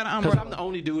umbrella. Who got an Because I'm umbrella? the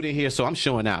only dude in here, so I'm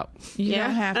showing out. You Yeah.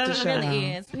 don't have to show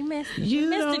Really out. is. We missed You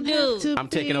Mr. don't Dude. have to I'm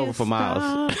taking be over a for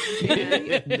Miles. star.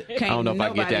 I don't know if I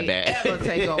can get that bad. Ever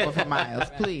take over for Miles,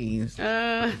 please.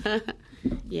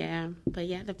 Yeah, but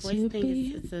yeah, the voice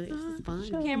thing is it's fun.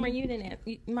 Cameron, you didn't.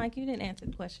 Mike, you didn't answer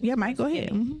the question. Yeah, Mike, go ahead.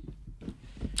 Mhm.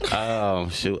 Oh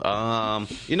shoot.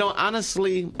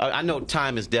 Honestly, I know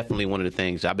time is definitely one of the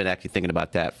things. I've been actually thinking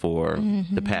about that for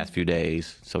the past few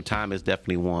days. So time is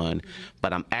definitely one,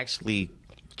 but I'm actually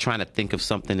trying to think of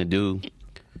something to do.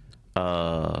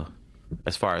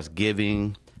 As far as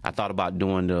giving, I thought about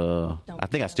doing I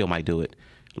think I still might do it.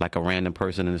 Like a random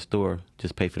person in the store,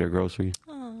 just pay for their groceries.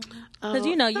 Because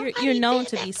you're Somebody known did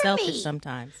to that be for selfish me.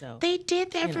 sometimes. So They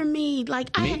did that for me.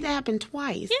 Like I had that happen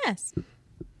twice. yes,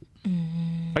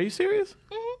 Are you serious?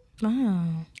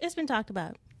 Wow. it's been talked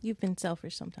about. You've been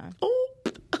selfish sometimes.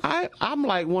 I'm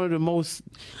like one of the most.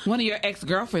 One of your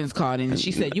ex-girlfriends called in and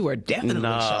she said you were definitely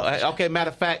selfish. Okay, matter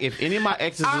of fact, if any of my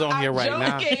exes is on here right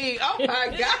now, joking. Oh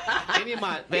my God. any of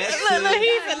my exes,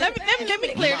 Let me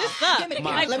clear this up.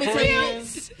 my Let me tell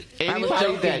friends, you. anybody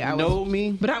joking. that know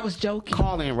me, But I was joking.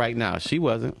 call in right now. She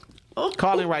wasn't.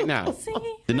 Call in right now.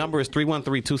 The number is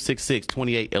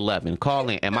 313-266-2811. Call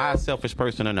in. Am I a selfish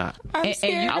person or not? I'm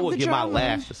scared I of will the give my drama.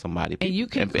 last to somebody. And you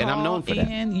can and I'm known call for that.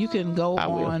 in. You can go I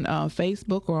will. on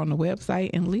Facebook or on the website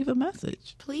and leave a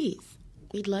message. Please,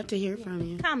 we'd love to hear from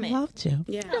you. Comment. Love to.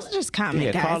 Yeah. Just comment,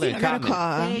 Yeah, guys. call in, You gotta comment.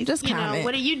 call. Hey, Just you know, comment.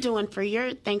 what are you doing for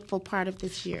your thankful part of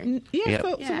this year? Yeah. Yep. So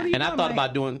what are you And I doing, thought Mike?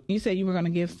 about doing. You said you were going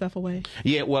to give stuff away.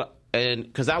 Yeah, well, and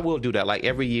because I will do that. Like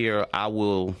every year, I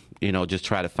will, just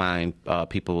try to find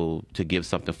people to give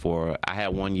something for. I had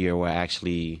one year where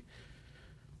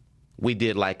we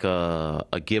did like a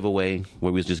giveaway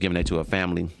where we was just giving it to a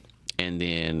family, and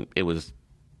then it was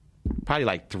probably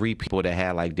like 3 people that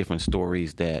had like different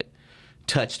stories that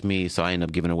touched me. So I ended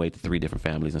up giving away to 3 different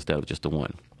families instead of just the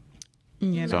one.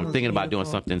 Yeah, So I'm thinking about doing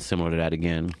something similar to that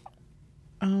again.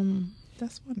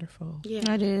 That's wonderful. Yeah.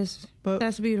 That is. But-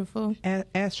 That's beautiful.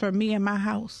 As for me and my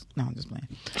house, no, I'm just playing.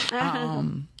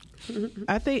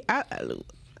 I think I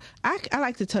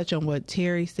like to touch on what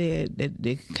Terry said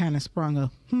that kind of sprung a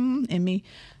in me.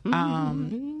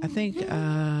 I think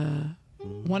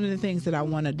one of the things that I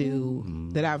want to do,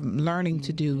 that I'm learning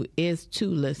to do, is to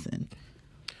listen.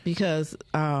 Because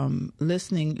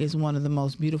listening is one of the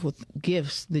most beautiful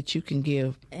gifts that you can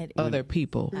give other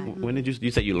people. When did you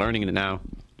say you're learning it now?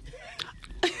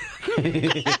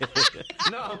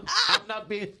 No, I'm not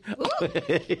being.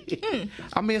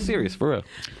 I'm being serious for real.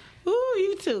 Ooh,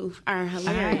 you two are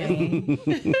hilarious.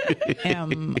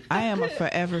 I am a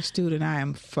forever student. I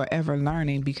am forever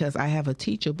learning because I have a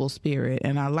teachable spirit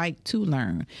and I like to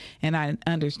learn. And I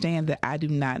understand that I do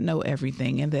not know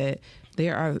everything and that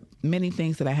there are many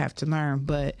things that I have to learn.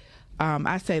 But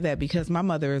I say that because my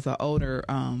mother is an older,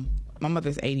 my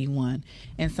mother's 81.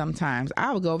 And sometimes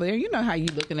I would go over there. You know how you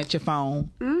looking at your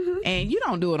phone and you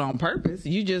don't do it on purpose.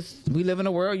 We live in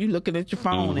a world, you looking at your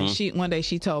phone. And one day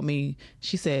she told me,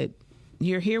 she said,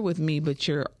 you're here with me, but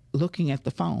you're looking at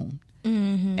the phone.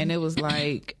 And it was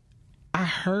like, I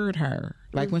heard her.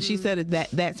 Like when she said it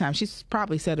that time, she's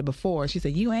probably said it before. She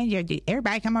said, you and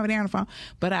everybody come over there on the phone.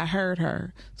 But I heard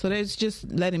her. So that's just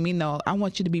letting me know, I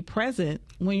want you to be present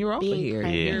when you're over here.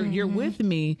 You're with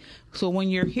me. So when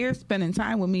you're here spending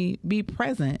time with me, be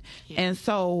present. And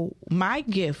so my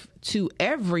gift to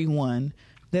everyone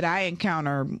that I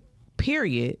encounter,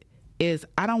 period, is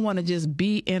I don't want to just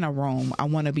be in a room. I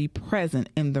want to be present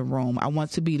in the room. I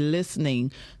want to be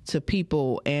listening to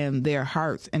people and their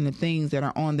hearts and the things that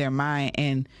are on their mind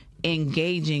and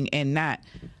engaging and not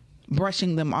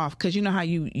brushing them off. Because you know how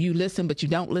you listen but you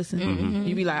don't listen?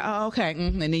 You be like, oh, okay.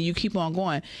 And then you keep on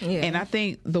going. Yeah. And I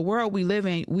think the world we live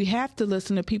in, we have to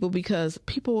listen to people because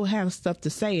people have stuff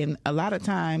to say. And a lot of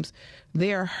times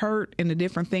their hurt and the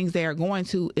different things they are going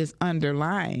to is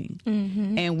underlying.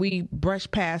 And we brush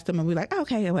past them and we're like,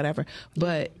 okay, whatever.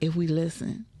 But if we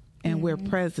listen and we're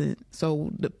present,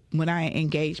 so when I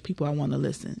engage people, I want to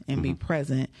listen and be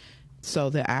present so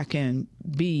that I can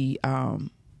be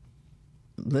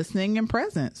listening and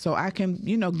present, so I can,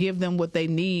 give them what they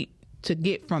need to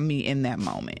get from me in that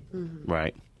moment.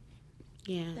 Right.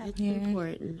 Yeah, it's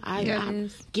important. I'm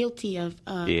guilty of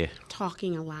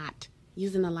talking a lot,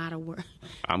 using a lot of words.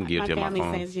 I'm guilty of my phone.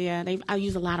 My family says, I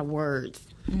use a lot of words,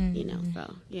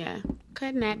 so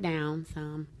cutting that down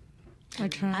some.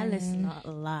 I listen a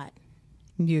lot.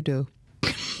 You do.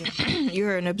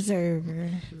 You're an observer.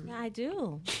 Yeah, I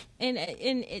do. And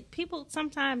people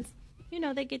sometimes,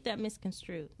 they get that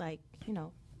misconstrued. Like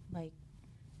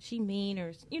she mean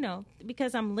or,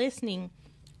 because I'm listening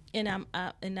and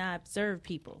and I observe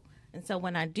people. And so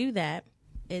when I do that,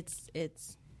 it's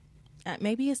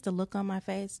maybe it's the look on my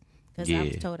face because I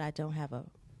was told I don't have a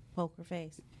poker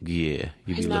face. Yeah,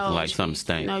 you be looking like something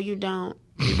stank. No, you don't.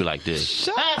 You be like this.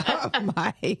 Shut up,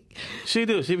 Mike. She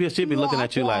do. She be looking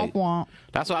at you like.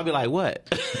 That's why I be like, what?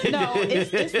 No,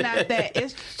 it's not that.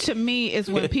 It's to me, it's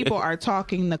when people are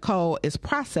talking. Nicole is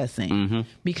processing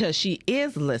because she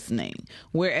is listening.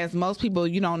 Whereas most people,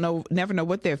 you never know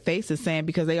what their face is saying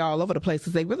because they all over the place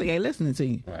because they really ain't listening to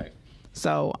you. Right.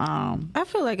 So, I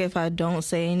feel like if I don't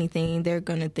say anything, they're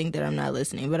gonna think that I'm not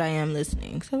listening, but I am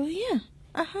listening. So yeah.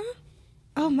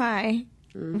 Oh my.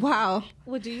 Wow.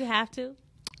 Well, do you have to?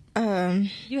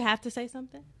 You have to say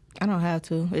something? I don't have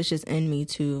to. It's just in me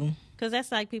to. Because that's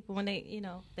like people when they,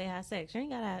 they have sex. You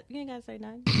ain't gotta say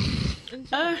nothing.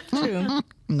 True.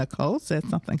 Nicole said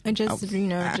something. And just,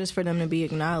 just for them to be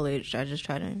acknowledged, I just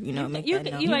try to, make that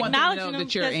known. You want acknowledge them to know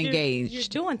that you're engaged. You're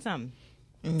doing something.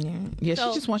 Yeah,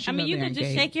 so, she just wants you to know you they're can engaged.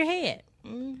 just shake your head.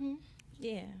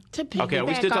 Yeah. Okay, are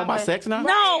we still talking about sex now?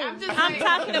 No, I'm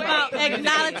talking about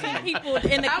acknowledging people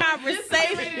in the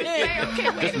conversation.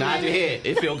 Just nod your head.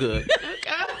 It feel good.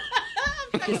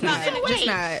 Just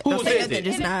not. Who said it?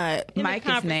 Just not. Mike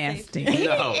is nasty.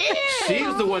 No,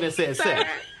 she's the one that said sex,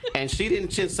 and she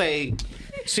didn't just say.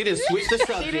 She didn't switch the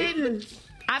subject. She didn't.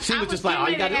 She was just like, all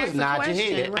you got to do is nod your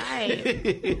head.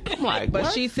 Right. I'm like, but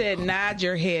what? she said nod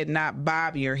your head, not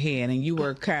bob your head, and you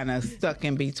were kind of stuck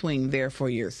in between there for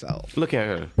yourself. Look at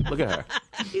her. Look at her.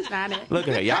 She's not it. Look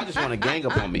at her. Y'all just want to gang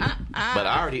up on me. But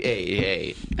I already,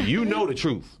 hey, you know the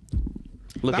truth.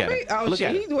 Look at her. Oh, Look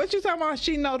at her. what you talking about?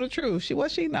 She know the truth.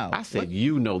 What she know? I said,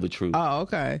 you know the truth. Oh,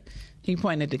 okay. He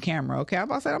pointed at the camera. Okay, I'm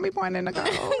about to say, don't be pointing at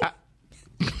the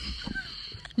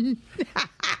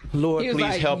Lord, please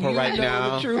like, help her right know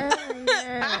now. The truth.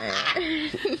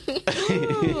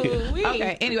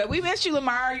 Okay, anyway, we miss you,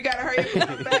 Lamar. You got to hurry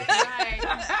up.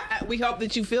 Back. We hope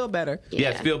that you feel better.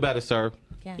 Yes, feel better, sir.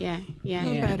 Yeah.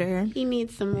 Better. He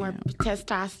needs some more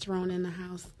testosterone in the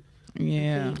house.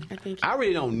 Yeah. I think I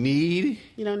really don't need.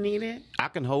 You don't need it? I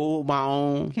can hold my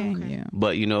own. Okay. Yeah.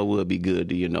 But, it would be good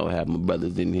to, have my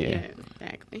brothers in here.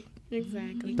 Yeah,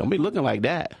 exactly. Don't be looking like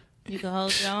that. You can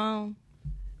hold your own.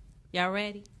 Y'all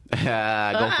ready?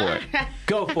 Go for it.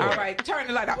 Go for it. All right, turn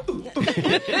the light off.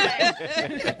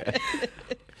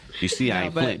 You see, I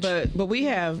ain't flinch. But we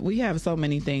have so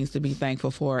many things to be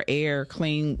thankful for. Air,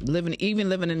 clean, living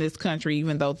in this country,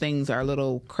 even though things are a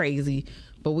little crazy.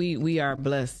 But we are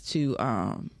blessed to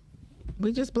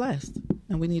we're just blessed,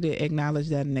 and we need to acknowledge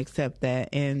that and accept that.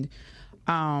 And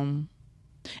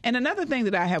another thing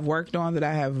that I have worked on, that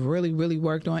I have really, really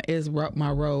worked on, is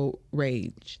my road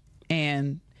rage.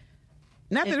 And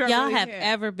not if that y'all really have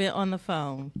ever been on the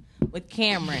phone with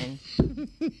Camaryn,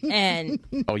 and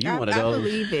you one of those? I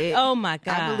believe it. Oh my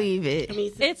God, I believe it.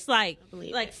 It's like,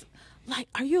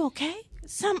 are you okay?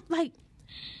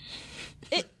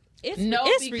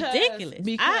 It's ridiculous.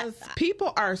 Because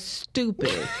people are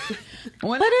stupid.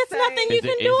 But it's nothing you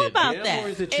can do about them, that. or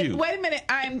is it you? Wait a minute.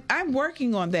 I'm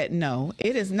working on that. No,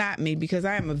 it is not me because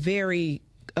I am a very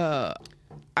I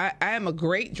am a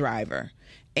great driver.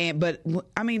 But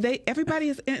I mean, everybody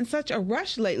is in such a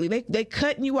rush lately. They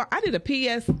cutting you off. I did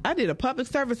a public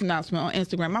service announcement on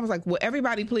Instagram. I was like, "Well,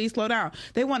 everybody, please slow down."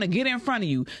 They want to get in front of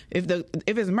you. If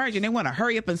it's merging, they want to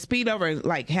hurry up and speed over and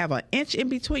like have an inch in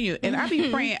between you. And I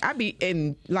be praying.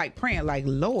 Praying like,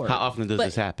 Lord. How often does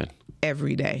this happen?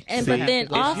 Every day. And but then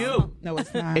It's also, you. No,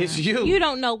 it's not. It's you. you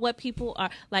don't know what people are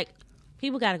like.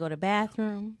 People got to go to the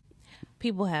bathroom.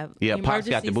 People have Pops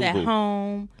got the emergencies at boo-boo.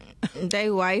 home.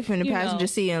 They wife in the passenger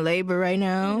seat in labor right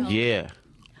now. Yeah.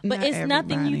 But Not it's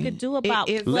nothing you everybody. could do about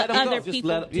It- what Let them other go. Just people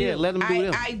let do. them do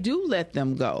them. I do let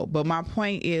them go, but my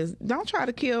point is, don't try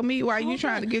to kill me while you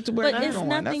trying to get to where But you're it's going.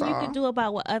 nothing That's you all. can do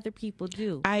about what other people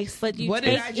do. But you what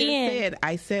take did I just said?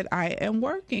 I said I am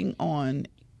working on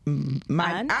my.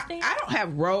 I understand. I don't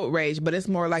have road rage, but it's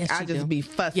more like Yes, I you just do. be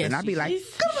fussing. Yes, I be you like,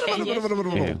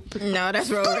 Yeah. No, that's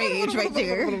road rage right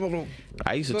there.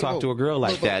 I used to talk to a girl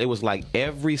like that. It was like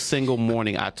every single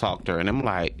morning I talked to her, and I'm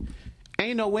like,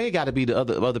 ain't no way it got to be the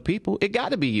other people. It got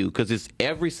to be you because it's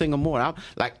every single morning.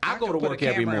 I go to put a work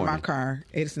every camera morning. in my car.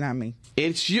 It's not me.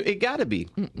 It's you. It got to be.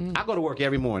 I go to work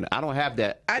every morning. I don't have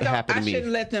that happen to I me.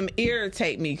 shouldn't let them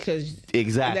irritate me because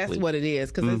Exactly. that's what it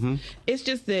is. Because it's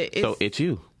just that. So it's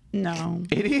you. No.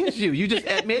 It is you. You just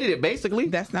admitted it, basically.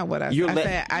 That's not what I You're said. let- I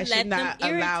said I Let should them not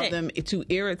allow irritate. them to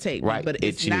irritate me, Right, but it's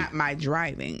it's you. not my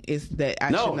driving. It's that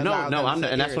I No, shouldn't allow them I'm to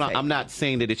not, and that's what irritate I'm not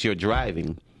saying that it's your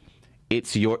driving.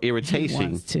 It's your me. He irritation.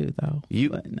 wants to though.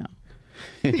 You- but no.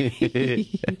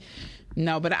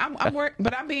 No, but I'm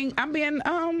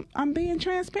being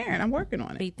transparent. I'm working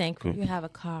on it. Be thankful you have a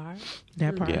car.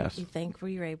 That part. Yes. Be thankful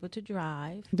you're able to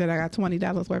drive. That I got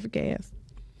 $20 worth of gas.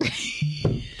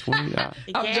 $20.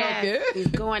 I'm Gas joking. is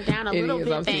going down a It little is.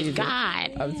 bit. I'm Thank teasing.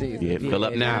 God. I'm teasing. Yeah, fill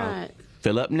up now. God.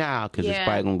 Fill up now because it's Yeah.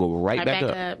 probably gonna go right back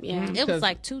up. Yeah. It was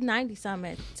like $2.90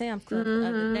 something at Sam's Club the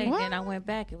other day. Then I went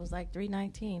back. It was like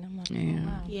 $3.19. I'm like, oh,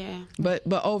 wow. Yeah. But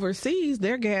overseas,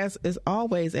 their gas is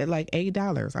always at like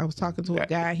 $8. I was talking to a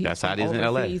guy. That's how it is in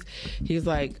LA. overseas. He's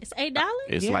like, It's $8.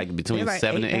 It's Yeah. like between It's like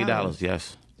 $7 and $8. $8.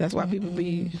 Yes. that's why people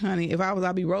be, honey. If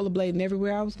I'd be rollerblading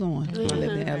everywhere I was going. I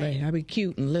live in LA. I'd be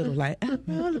cute and little, like.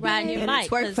 Riding your bike.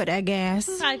 Twerk for that gas.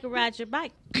 I could ride your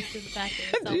bike to the back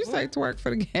of Did you say twerk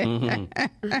for the game?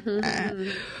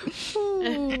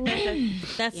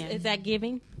 That's is that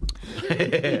giving?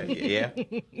 Yeah.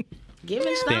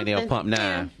 Giving Stand there, something. pump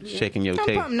 9, shaking your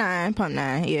tape. Pump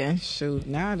nine, yeah. Shoot,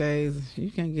 nowadays you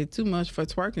can't get too much for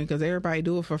twerking because everybody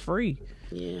do it for free.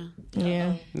 Yeah.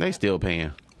 Yeah. They still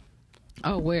paying.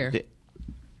 Oh, where?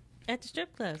 At the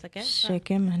strip clubs, I guess.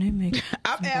 Shaking my name.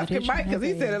 I'm asking Mike because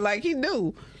he said it like he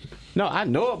knew. No, I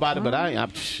know about it, but I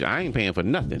ain't paying for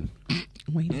nothing.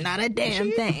 Not a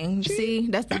damn thing. See,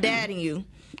 that's the dad in you.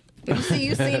 You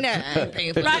see that? I ain't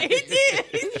paying for Right, he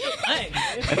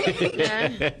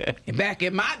did. Back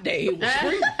in my day, it was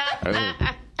free.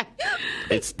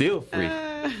 It's still free.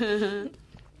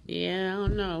 Yeah, I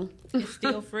don't know. It's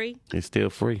still free. It's still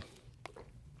free.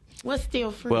 What's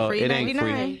still free? Well, Free it ain't free.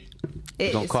 $99.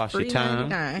 It's gonna cost you free time.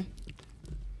 $99.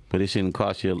 But it shouldn't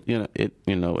cost you.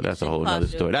 That's a whole cost other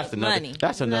you story. That's another. money.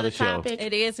 That's another show. topic.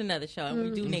 It is another show, and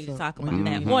we do need to talk about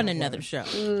that on another show.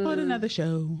 On another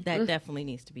show. That definitely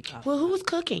needs to be talked Well, about. who's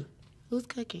cooking? Who's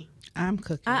cooking? I'm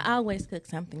cooking. I always cook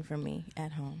something for me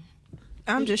at home.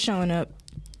 I'm just showing up.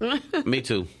 Me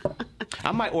too.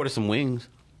 I might order some wings.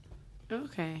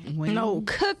 Okay. No,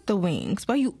 cook the wings.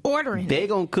 Why you ordering? They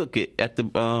gonna cook it at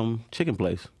the chicken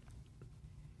place.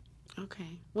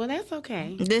 Okay. Well, that's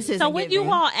okay. This is So when you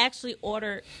all actually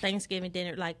order Thanksgiving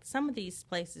dinner, like some of these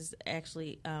places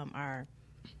actually are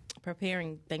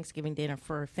preparing Thanksgiving dinner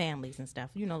for families and stuff.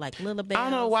 You know, like Little Bells. I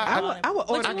don't know why. I would But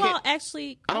order. you all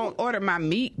actually. I don't order my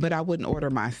meat, but I wouldn't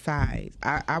order my size.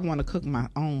 I want to cook my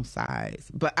own size.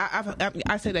 But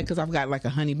I say that because I've got like a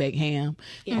honey baked ham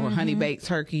or honey baked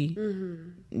turkey.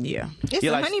 Yeah. it's You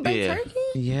a like- honey baked yeah. turkey.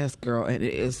 Yes, girl, and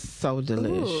it is so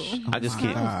delicious. Ooh. I just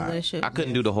can't. Delicious. I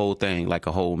couldn't do the whole thing, like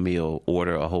a whole meal,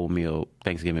 order a whole meal,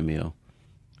 Thanksgiving meal.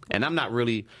 And I'm not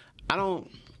really.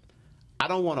 I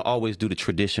don't want to always do the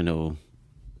traditional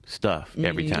stuff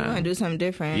every You want to time. do something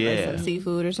different? Yeah. Like some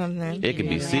seafood or something? It could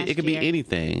be. Yeah. It could be Last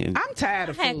anything. And I'm tired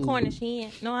of I had food. Cornish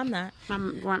hen. No, I'm not. My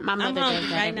mother I'm does hungry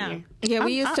that right every now. year. Yeah,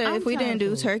 we used to, I'm if we didn't tired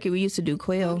do of turkey, we used to do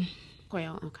quail.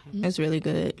 Well, okay. It's really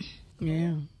good.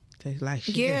 Yeah. Tastes like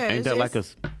shit. Yeah. ain't that like a?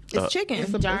 It's chicken.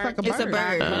 It's like a It's a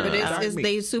bird, but Dark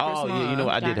they super Oh small. yeah, you know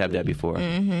what? I did have that before.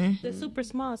 The super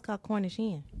small is called Cornish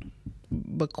hen.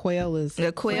 but quail is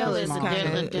The quail is smaller.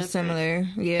 kind of different. similar.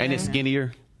 Yeah. And it's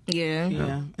skinnier. Yeah.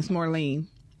 Yeah, it's more lean.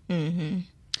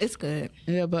 It's good.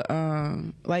 Yeah, but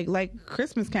like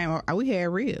Christmas came out, we had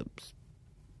ribs.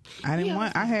 I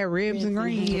had ribs and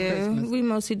greens for Yeah, Christmas. we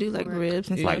mostly do like ribs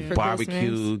and stuff Like for barbecue,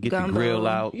 Christmas. get the Gumbo. grill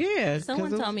out. Yeah. Someone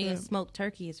 'cause it told was me good. smoked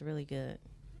turkey is really good.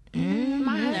 My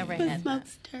Never husband had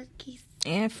smokes turkeys.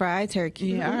 And fried turkey.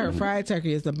 Yeah, I heard fried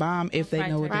turkey is the bomb if they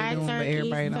know what they're Fried doing, but turkeys.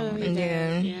 everybody don't.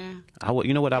 Yeah.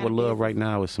 You know what I would love right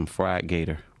now is some fried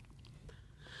gator.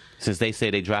 Since they say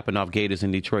they dropping off gators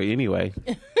in Detroit anyway.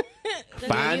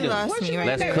 Find You them. lost me right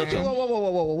Let's there. cook them.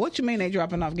 Whoa. What you mean they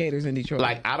dropping off gators in Detroit?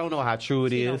 Like, I don't know how true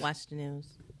it You is. don't watch the news,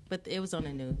 but it was on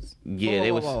the news. Yeah,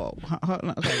 they was. Hold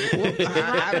on, okay.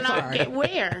 I'm sorry.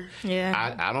 Where?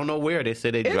 Yeah. I don't know where they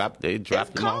said they dropped It's them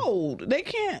off. cold. They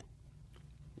can't.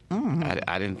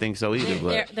 I didn't think so either.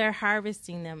 But They're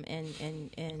harvesting them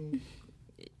and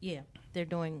yeah, they're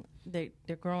growing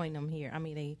them here. I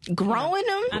mean they Growing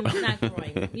them? I mean not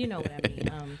growing. You know what I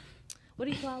mean? What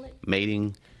do you call it?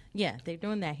 mating. Yeah, they're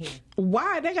doing that here.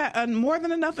 Why? They got more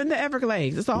than enough in the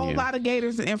Everglades. It's a whole Yeah. lot of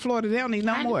gators in Florida. They don't need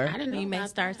no more. I didn't know You may about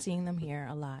start that. seeing them here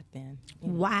a lot then. You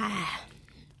know. Why?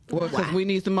 Well, because we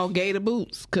need some more gator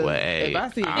boots. Because Well, hey, if I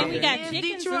see a I'm- And we gator, got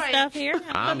chickens Detroit. and stuff here.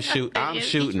 I'm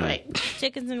shooting them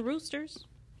Chickens and roosters.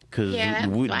 because Yeah,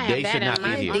 they should not be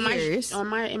here. Ears. In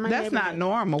my that's not neighborhood.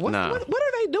 normal. What Nah. are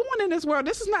they doing in this world?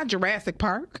 This is not Jurassic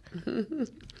Park.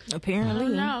 Apparently.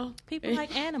 No. People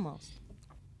like animals.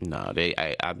 No,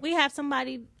 We have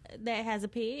somebody that has a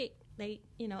pig.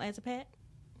 As a pet.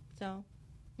 So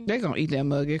They're going to eat that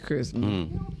mug at Christmas.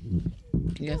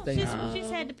 Yes, they are. she's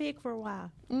had the pig for a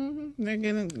while. They're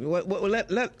getting,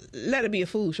 let it be a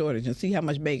food shortage and see how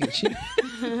much bacon she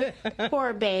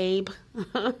Poor babe.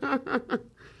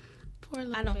 Poor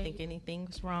little I don't baby. think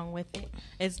anything's wrong with it,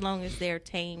 as long as they're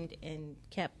tamed and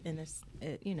kept in this,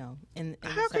 in a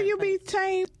How can certain you be place.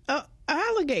 tamed an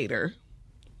alligator?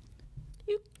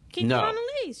 You keep No. it on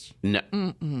a leash. no,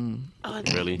 Oh,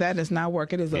 really. That does not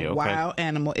work. It is a Yeah, okay. wild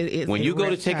animal. It is When a you go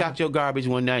to take reptile. out your garbage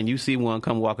one night and you see one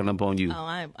come walking up on you, Oh,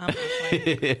 I'm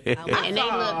afraid. and they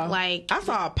look like. I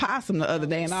saw a possum the other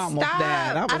day and I almost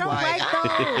died. I was don't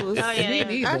like those. Oh, yeah,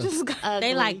 Me I neither. just got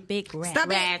They like big rats. Stop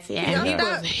it. rats. Yeah. And he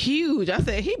Stop. was huge. I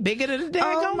said, he bigger than a Oh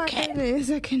daggone my cat. goodness,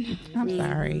 I can. I'm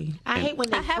sorry. I hate when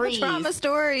they I have freeze. a trauma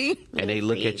story. and they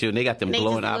look at you and they got them They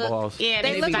glowing just look- eyeballs. Yeah,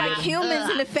 They look like stop.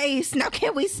 humans in the face. Now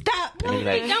can we stop? And they be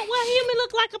Hey, like, don't what human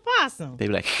look like a possum? they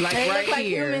be like, Like They right look like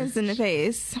here. humans in the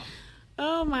face.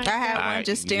 Oh my I had god. one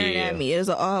just staring yeah. at me. It was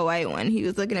an all white one. He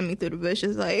was looking at me through the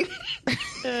bushes like.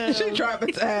 She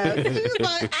traumatized. She was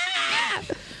like, ah!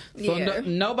 So Yeah.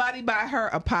 nobody buy her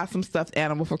a possum stuffed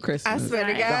animal for I Christmas. swear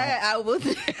to Right. God, I will.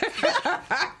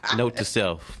 note to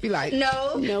self. Be like,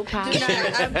 No, No do problem.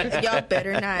 not. Y'all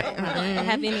better not.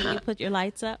 Have any of you put your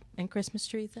lights up and Christmas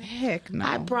trees up? heck no.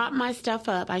 I brought my stuff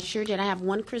up. I sure did. I have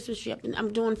one Christmas tree up, and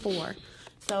I'm doing 4.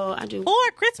 So I do 4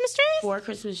 Christmas trees? 4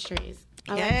 Christmas trees.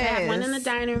 I like to have one in the Yes.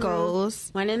 dining room, Goals.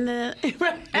 one in the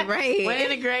Right. one in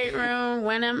the great room,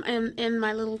 one in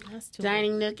my little too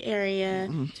dining nook area,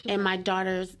 and my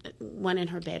daughter's one in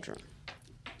her bedroom.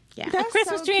 Yeah, A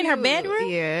Christmas tree in her bedroom?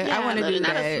 Yeah, I want to do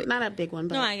not that. not a big one,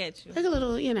 but No, I get you. like a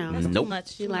little, Nope. Too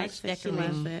much. She likes it. She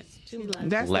loves it. She loves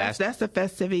it. That's the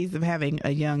festivities of having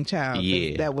a young child.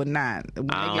 Yeah. That would not. When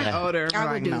they I get don't- older, I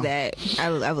would like, do no. that.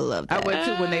 I would love I that. would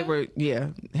too when they were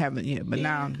but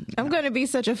now I'm going to be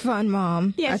such a fun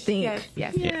mom. Yes, I think.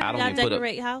 yes. Yeah, I don't Y'all even put up.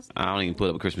 decorate house? I don't even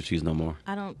put up Christmas trees no more.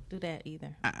 I don't do that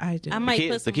either. I do. I might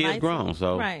kids- put some the kids lights grown, on.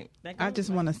 so- Right. I just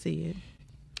want to see it.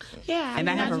 Yeah, And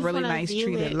I have a just really wanna nice view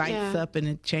tree that it, lights yeah. up and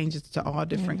it changes to all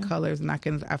different colors. And I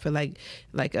feel like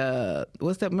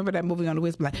what's that? Remember that movie on the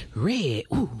Whisper? Like red.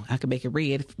 Ooh, I could make it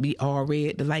red, be all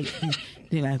red. The light,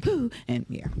 then like ooh, and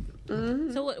yeah.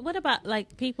 So what about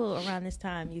like people around this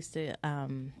time used to,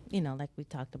 like we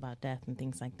talked about death and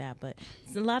things like that, but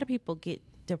a lot of people get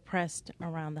depressed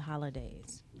around the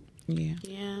holidays. Yeah.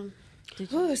 Yeah.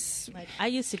 Did you? Like I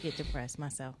used to get depressed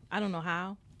myself. I don't know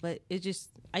how, but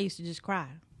I used to just cry,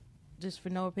 just for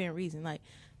no apparent reason. Like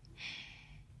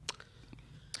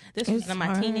this was It's in my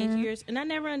hard. teenage years, and I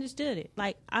never understood it.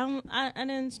 Like I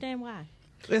didn't understand why.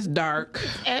 It's dark.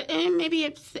 And maybe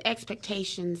it's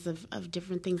expectations of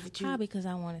different things that you. Probably because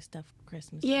I wanted stuff for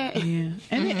Christmas. Yeah, Yeah.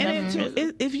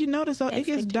 And if you notice, though, it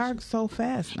gets dark so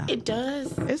fast now. it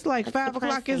does. It's like That's 5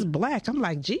 o'clock. It's depressing. black. I'm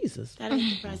like Jesus. That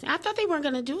is depressing. I thought they weren't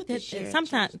going to do it this year.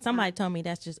 Sometimes somebody told me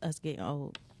that's just us getting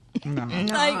old. No.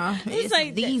 Nah, It's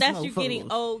like these that's you mofos.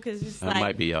 getting old because it's That like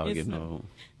might be y'all it's- getting old.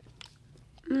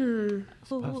 Who,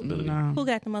 No. who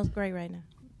got the most gray right now?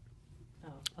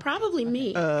 Probably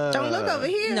me. Don't look over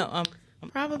here. No,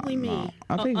 Probably me.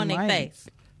 I think on their face.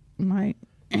 Might.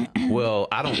 Well,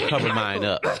 I don't cover mine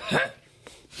up.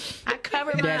 I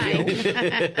cover mine.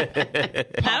 I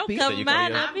don't So cover you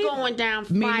mine cover up I'm either. going down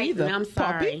Me fighting. neither. I'm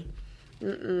sorry.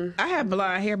 I have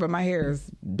blonde hair, but my hair is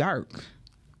dark.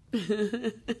 I'm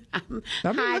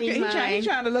hiding looking, mine. he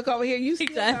trying to look over here. You still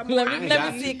have Exactly. more Let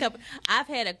hair. me see a couple. I've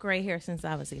had a gray hair since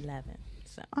I was 11.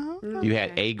 So You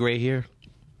had a gray hair?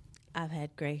 I've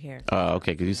had gray hair. Oh,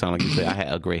 okay, because you sound like you said I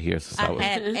had a gray hair since I was.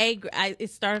 It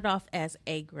started off as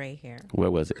a gray hair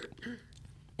Where was it?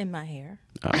 in my hair.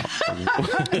 Where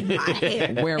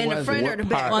In the was front it? or the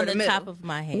back? On or the middle? top of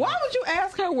my head. Why would you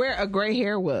ask her where a gray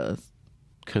hair was?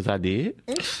 Because I did.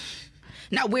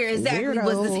 Now, where exactly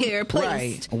was this hair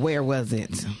placed? Right. Where was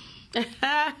it?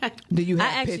 Do you I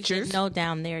have actually pictures? didn't know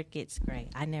down there it gets gray.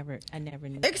 I never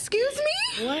knew. Excuse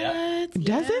me? What?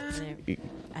 Does it?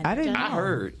 I didn't know. I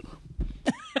heard.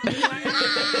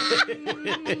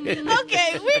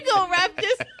 Okay, we gonna wrap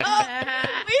this up.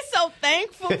 We're so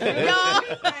thankful for y'all.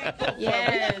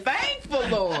 Yes. Thankful,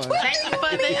 Lord. Thank you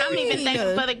for the. I'm even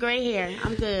thankful for the gray hair.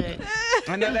 I'm good.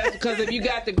 I know that's because if you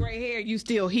got the gray hair, you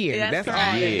still here. That's That's all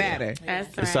right. that Yeah. matters.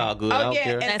 That's It's right. all good. I don't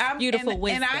care. and That's beautiful and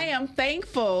wisdom. I am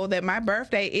thankful that my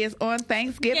birthday is on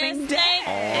Thanksgiving Day.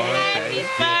 Happy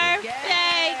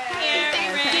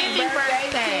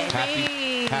birthday,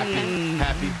 Camaryn.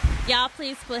 Happy. Y'all,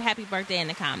 please put happy birthday in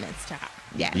the comments, child.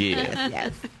 Yes. Yeah.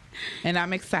 Yes. And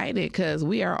I'm excited because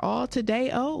we are all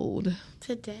today old.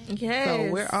 Today. Yes.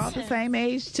 So we're all the same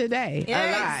age today.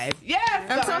 Yes. Alive.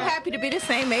 Yes. I'm so happy to be the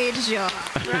same age as y'all.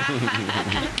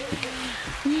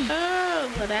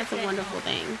 Oh, well, that's a wonderful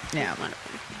thing. Yeah.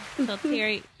 Wonderful. So,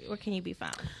 Terry, where can you be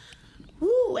found?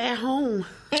 Ooh, at home.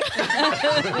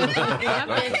 I've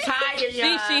been tired,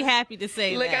 y'all. She happy to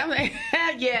say Look, that. I'm like,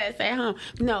 yes, at home.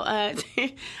 No, I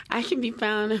can be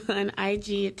found on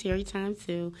IG at Terry Time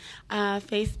 2,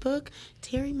 Facebook,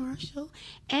 Terry Marshall,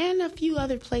 and a few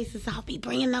other places. I'll be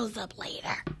bringing those up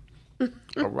later.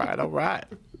 All right.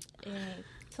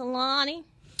 Tulauni.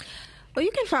 Well,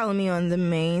 you can follow me on the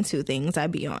main two things I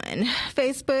be on.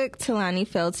 Facebook, Tulauni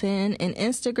Felton, and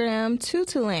Instagram,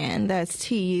 Tutuland. That's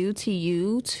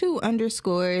TUTU,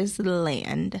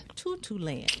 2_land.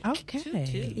 Tutuland.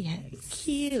 Okay. Yes.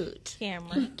 Cute.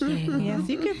 Camaryn. Yes,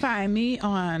 you can find me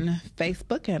on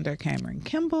Facebook under Camaryn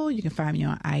Kimball. You can find me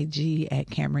on IG at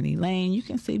Camaryn Elaine. You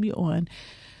can see me on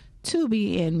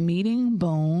Tubi and Meeting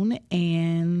Boone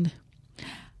and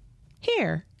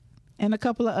here and a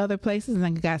couple of other places. And I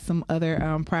got some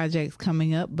other projects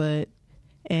coming up.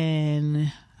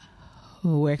 And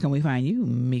where can we find you,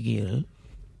 Miguel?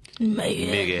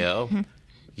 Miguel.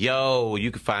 Yo, you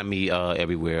can find me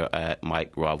everywhere at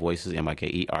Mike Raw Voices,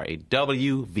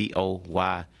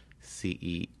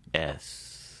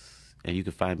 MikeRawVoices. And you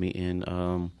can find me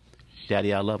in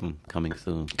Daddy I Love Him coming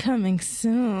soon. Coming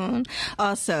soon.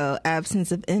 Also,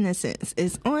 Absence of Innocence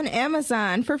is on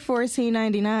Amazon for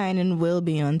 $14.99 and will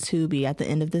be on Tubi at the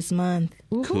end of this month.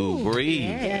 Cool breeze.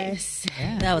 Yes.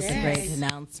 That was a great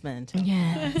announcement.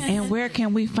 Yes. And where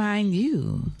can we find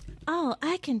you? Oh,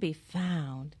 I can be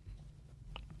found.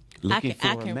 Looking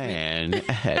I for can a man.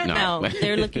 No,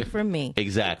 they're looking for me.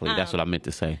 Exactly. That's what I meant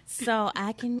to say. So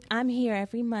I'm here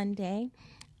every Monday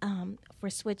for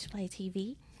Switchplay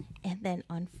TV, and then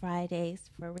on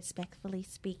Fridays for Respectfully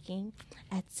Speaking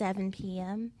at 7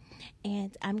 p.m.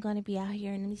 And I'm going to be out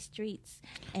here in the streets,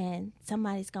 and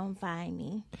somebody's going to find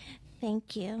me.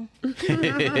 Thank you.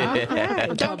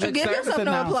 Don't you give yourself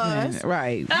no applause.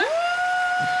 Right.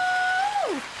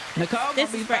 Nicole,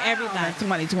 This gonna be is for found everybody. in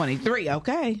 2023,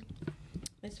 okay?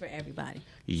 It's for everybody.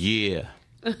 Yeah.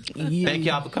 Thank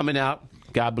y'all for coming out.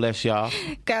 God bless y'all.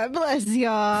 God bless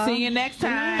y'all. See you next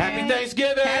time. Happy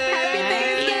Thanksgiving. Happy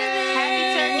Thanksgiving.